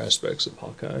weirder aspects of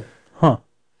Hawkeye. Huh.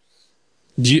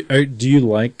 Do you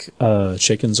like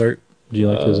Shaken's art? Do you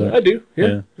like his art? I do.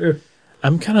 Yeah.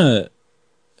 I'm kind of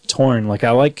torn. Like, I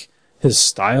like his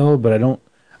style, but I don't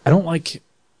like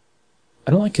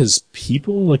his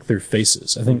people, like their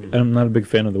faces. I think I'm not a big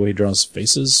fan of the way he draws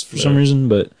faces for some reason,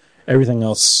 but everything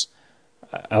else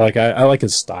I like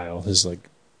his style. His like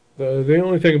the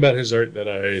only thing about his art that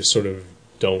I sort of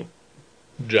don't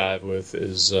jive with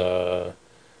is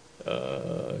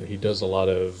he does a lot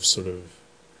of sort of,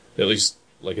 at least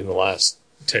like in the last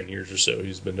 10 years or so,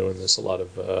 he's been doing this a lot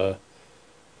of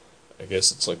I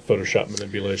guess it's like Photoshop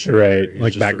manipulation. Right,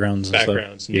 like backgrounds and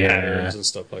patterns and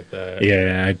stuff like that.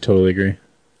 Yeah, I totally agree.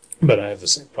 But I have the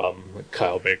same problem. Like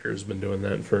Kyle Baker's been doing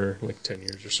that for like 10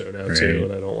 years or so now too,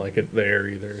 and I don't like it there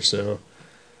either. So,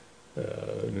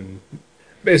 and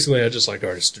basically, I just like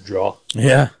artists to draw.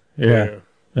 Yeah.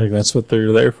 Like that's what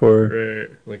they're there for. Right.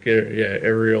 Like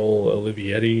Ariel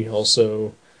Olivetti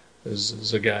also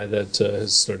is a guy that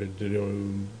has started to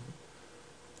do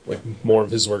like more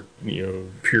of his work,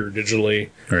 pure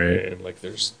digitally. Right. And like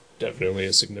there's definitely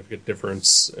a significant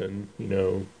difference in,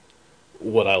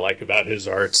 what I like about his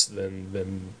arts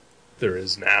than there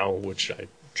is now, which I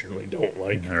generally don't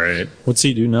like. All right. What's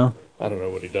he do now? I don't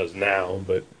know what he does now,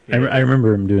 but I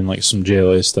remember him doing like some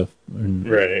JLA stuff.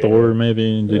 Right. Thor,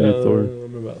 maybe. Did he Thor? I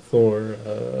don't know about Thor.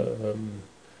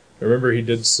 I remember he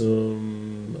did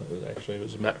some. Actually, it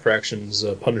was Matt Fraction's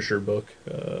Punisher book,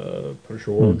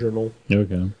 Punisher War Journal.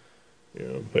 Okay.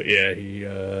 But yeah, he.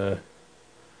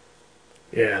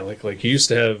 Like he used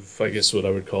to have, I guess, what I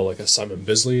would call like a Simon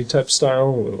Bisley type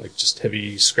style, with like just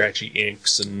heavy, scratchy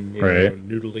inks and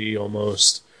noodly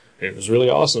almost. And it was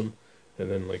really awesome. And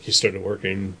then like he started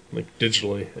working like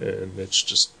digitally, and it's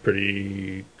just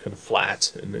pretty kind of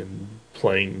flat and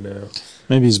plain now.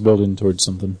 Maybe he's building towards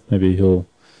something. Maybe he'll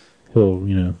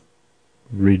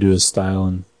redo his style,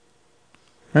 and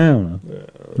I don't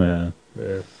know.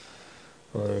 Yeah.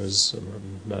 Well,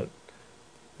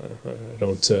 I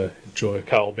don't enjoy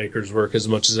Kyle Baker's work as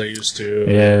much as I used to.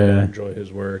 Yeah. I enjoy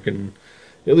his work, and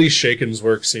at least Shaken's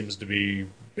work seems to be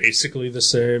basically the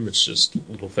same. It's just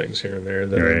little things here and there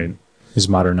that he's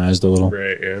modernized a little.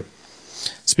 Right, yeah.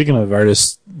 Speaking of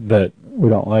artists that we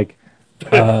don't like,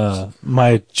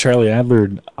 my Charlie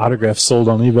Adler autograph sold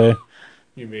on eBay.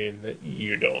 You mean that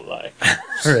you don't like?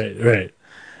 Right.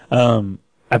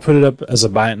 I put it up as a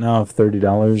buy it now of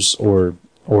 $30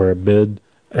 or a bid,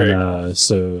 and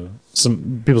so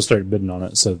some people started bidding on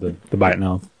it. So the buy it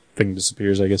now thing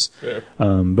disappears, I guess. Yeah.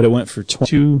 But it went for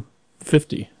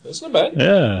 $22.50. That's not bad.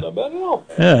 Yeah, not bad at all.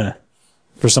 Yeah,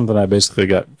 for something I basically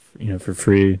got for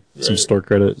free, some store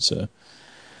credit. So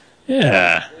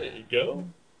yeah, there you go.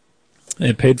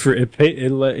 It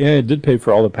did pay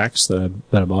for all the packs that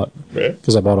I bought.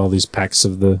 Because I bought all these packs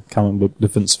of the Comic Book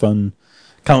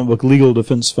Legal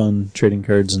Defense Fund trading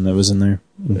cards, and that was in there,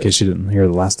 in case you didn't hear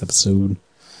the last episode.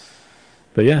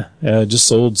 But it just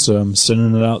sold, so I'm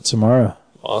sending it out tomorrow.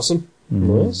 Awesome.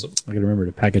 Awesome. I gotta remember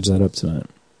to package that up tonight.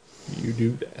 you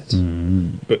do that.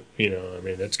 Mm. But, I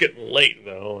mean, it's getting late,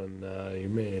 though, and you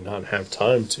may not have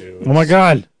time to. Oh my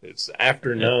God! It's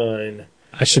after 9.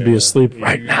 I should be asleep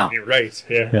right now. You're right,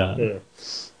 yeah. Yeah.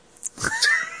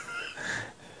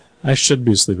 I should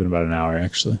be asleep in about an hour,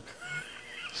 actually.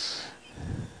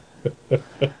 I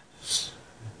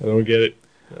don't get it.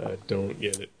 I don't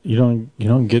get it. You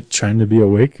don't get trying to be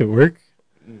awake at work?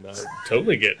 I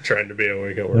totally get trying to be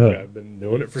awake at work. Yeah. I've been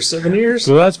doing it for 7 years.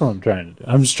 So that's what I'm trying to do.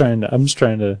 I'm just trying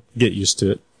to get used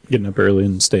to it, getting up early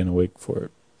and staying awake for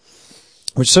it.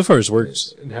 Which so far has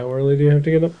worked. And how early do you have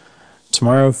to get up?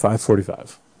 Tomorrow,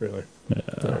 5:45. Really? Yeah.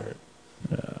 All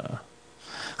right.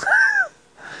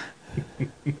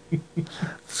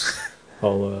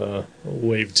 I'll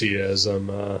wave to you as I'm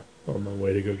on my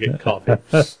way to go get coffee.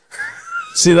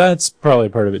 See, that's probably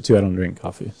part of it too. I don't drink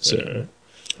coffee, so Yeah.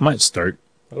 I might start.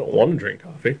 I don't want to drink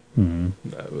coffee.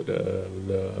 Mm-hmm.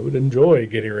 I would enjoy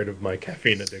getting rid of my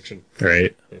caffeine addiction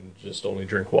Right. and just only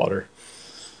drink water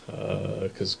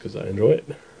because I enjoy it.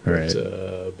 Right.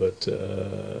 But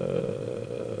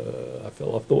I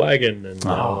fell off the wagon, and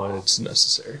now it's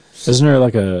necessary. Isn't there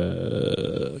like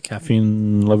a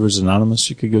Caffeine Lovers Anonymous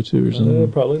you could go to or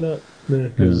something? Probably not,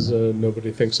 because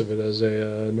nobody thinks of it as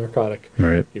a narcotic,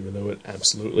 Right. even though it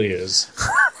absolutely is.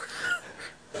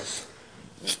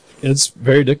 It's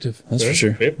very addictive, that's for Yeah,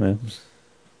 sure. yep. Yeah.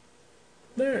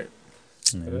 All right.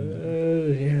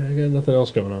 I got nothing else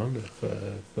going on. If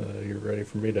you're ready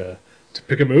for me to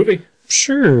pick a movie.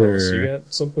 Sure. So you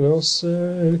got something else?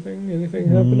 Anything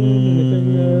happening?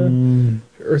 Anything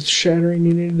earth-shattering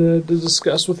you need to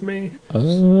discuss with me for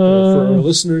our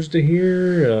listeners to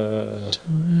hear?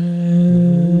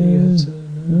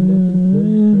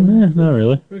 Not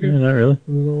really. Okay. Yeah, not really.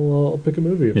 I'll pick a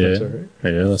movie if that's all right.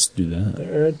 Yeah, let's do that.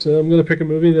 All right, I'm going to pick a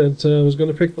movie that I was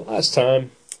going to pick the last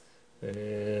time.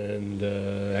 And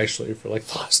actually, for like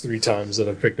the last 3 times that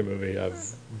I've picked a movie,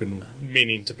 I've been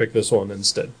meaning to pick this one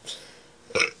instead.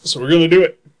 So we're going to do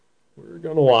it. We're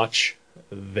going to watch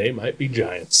They Might Be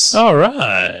Giants. All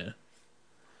right.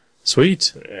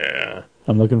 Sweet. Yeah,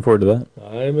 I'm looking forward to that.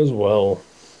 I am as well.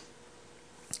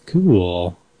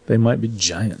 Cool. They might be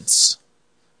giants.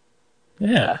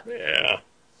 Yeah. Yeah.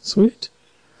 Sweet.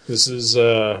 This is,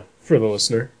 for the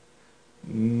listener,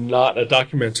 not a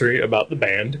documentary about the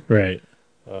band. Right.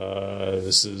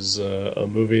 This is a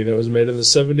movie that was made in the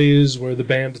 70s where the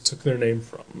band took their name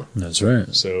from. That's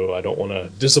right. So I don't want to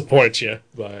disappoint you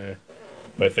by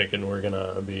thinking we're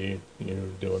gonna be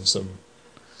doing some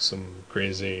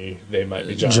crazy They Might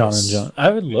Be Giants. John and John. I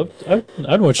would love.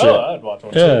 I'd watch Oh, that. I'd watch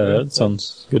one. Yeah, too. that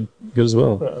sounds good. Good as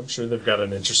well. I'm sure they've got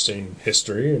an interesting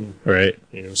history and Right.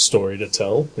 story to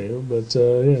tell. But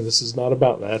this is not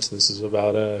about that. This is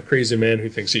about a crazy man who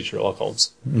thinks he's Sherlock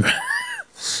Holmes.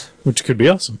 Which could be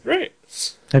awesome. Right.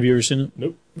 Have you ever seen it?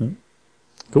 Nope. No?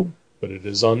 Cool. But it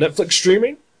is on Netflix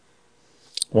streaming.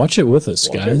 Watch it with us,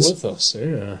 Watch guys. it with us.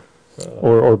 Yeah.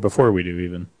 Or before we do,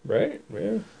 even. Right.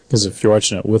 Yeah. Because if you're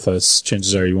watching it with us,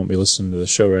 chances are you won't be listening to the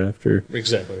show right after.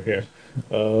 Exactly. Yeah.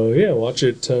 Watch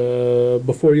it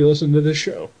before you listen to this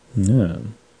show. Yeah.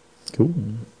 Cool.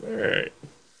 All right.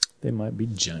 They might be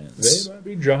giants. They might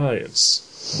be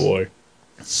giants. Boy.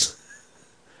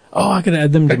 Oh, I could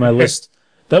add them to my list.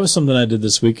 That was something I did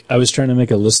this week. I was trying to make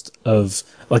a list of,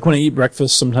 like, when I eat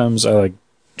breakfast, sometimes I,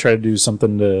 try to do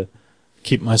something to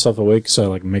keep myself awake,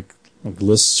 so I, make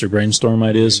lists or brainstorm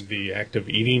ideas. The act of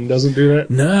eating doesn't do that?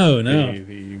 No.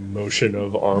 The motion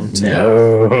of arm to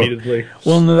No. repeatedly.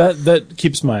 Well, no, that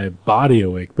keeps my body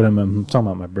awake, but I'm talking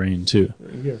about my brain, too.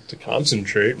 You have to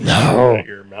concentrate. No. That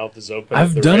your mouth is open.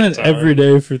 I've done it every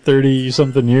day for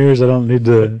 30-something years. I don't need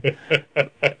to...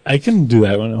 I can do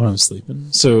that when I'm sleeping.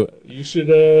 So You should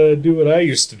do what I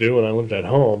used to do when I lived at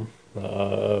home.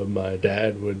 My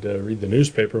dad would read the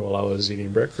newspaper while I was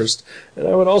eating breakfast, and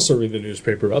I would also read the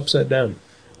newspaper upside down.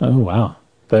 oh, wow.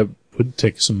 That would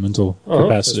take some mental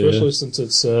capacity. Especially since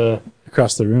it's...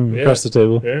 across the room, Yeah. across the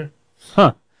table. yeah.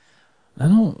 Huh. I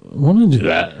don't want to do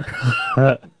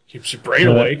that. Keeps your brain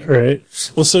awake. Right.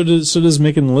 Well, so does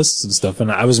making lists and stuff.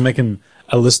 And I was making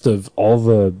a list of all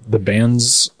the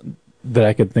bands that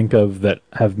I could think of that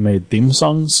have made theme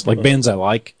songs, like bands I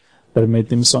like that have made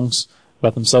theme songs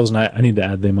about themselves. And I need to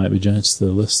add They Might Be Giants to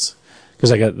the list.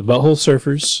 Because I got the Butthole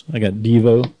Surfers, I got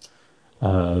Devo,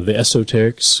 the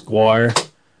Esoterics, Squire.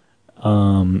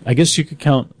 I guess you could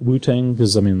count Wu-Tang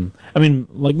because I mean,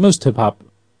 like most hip hop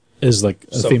is like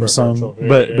a theme song, Self-referential,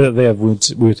 yeah, but they have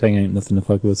Wu-Tang ain't nothing to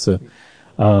fuck with. So,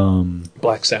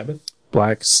 Black Sabbath.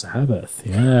 Black Sabbath,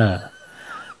 yeah.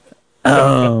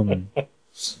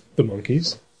 The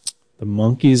Monkees. The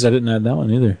Monkees, I didn't add that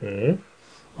one either.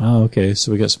 Wow, okay,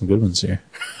 so we got some good ones here.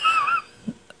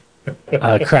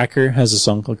 Cracker has a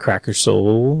song called Cracker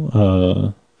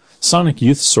Soul. Sonic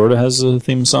Youth sort of has a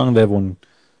theme song. They have one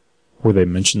where they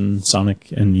mention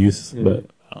Sonic and Youth, but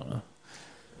I don't know.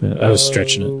 I was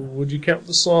stretching it. Would you count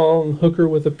the song Hooker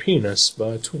with a Penis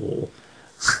by Tool?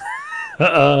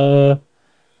 I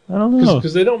don't know.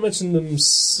 Because they don't mention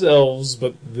themselves,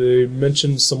 but they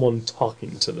mention someone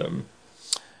talking to them.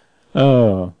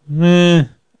 Oh, meh.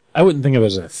 I wouldn't think of it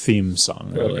as a theme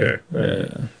song, really. Okay.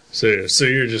 Yeah. So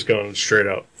you're just going straight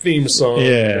out theme song.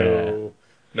 Yeah.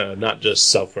 No, not just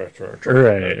self-referential.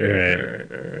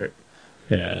 Right.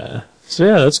 Yeah. So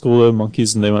yeah, that's cool. The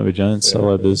Monkeys and They Might Be Giants.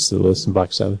 I'll add this to the list. And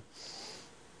Black Sabbath.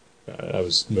 I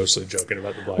was mostly joking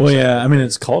about the Black Well, Sabbath. yeah, I mean,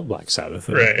 it's called Black Sabbath,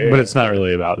 Right, but it's not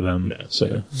really about them. No.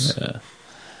 So, yeah.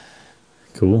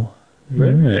 Cool.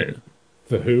 Right. Right.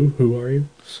 The Who are you?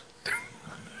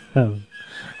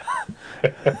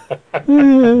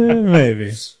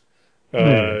 Maybe.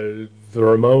 The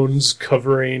Ramones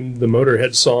covering the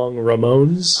Motorhead song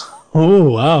Ramones.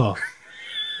 Oh, wow.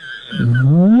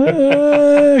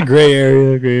 Gray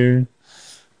area.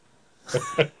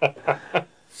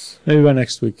 Maybe by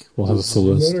next week we'll have a full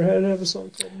list. Motorhead have a song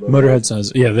called Motorhead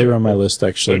sounds. Yeah, they were on my list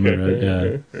actually. Okay.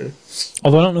 Motorhead, yeah.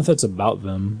 Although I don't know if that's about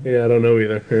them. Yeah, I don't know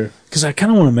either. Because I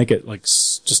kind of want to make it like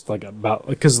just like about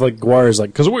because like Gwar is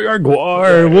like because we are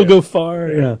Gwar, we'll go far.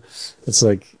 Yeah, it's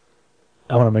like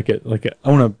I want to make it like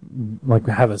I want to like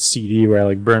have a CD where I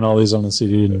like burn all these on a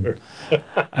CD. And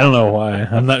I don't know why.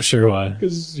 I'm not sure why.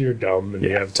 Because you're dumb and you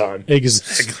have time.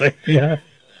 Exactly. Yeah,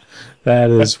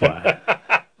 that is why.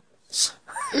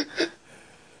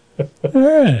 All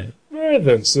right. All right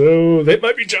then. So They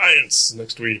Might Be Giants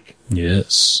next week.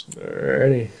 Yes.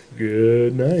 Alrighty.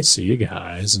 Good night. See you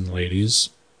guys and ladies.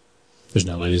 There's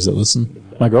no ladies that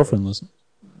listen. My girlfriend listens.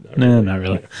 No, not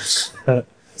really.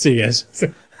 See you guys.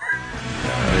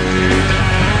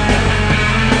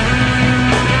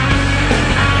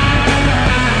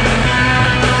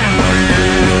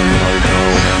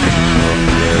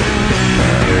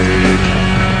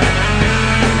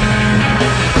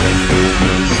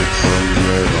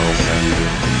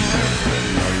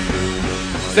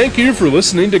 Thank you for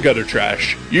listening to Gutter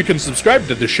Trash. You can subscribe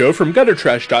to the show from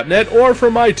guttertrash.net or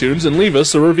from iTunes and leave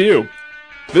us a review.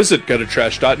 Visit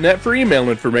guttertrash.net for email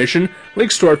information,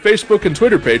 links to our Facebook and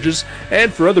Twitter pages,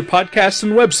 and for other podcasts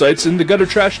and websites in the Gutter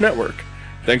Trash Network.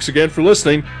 Thanks again for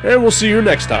listening, and we'll see you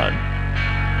next time.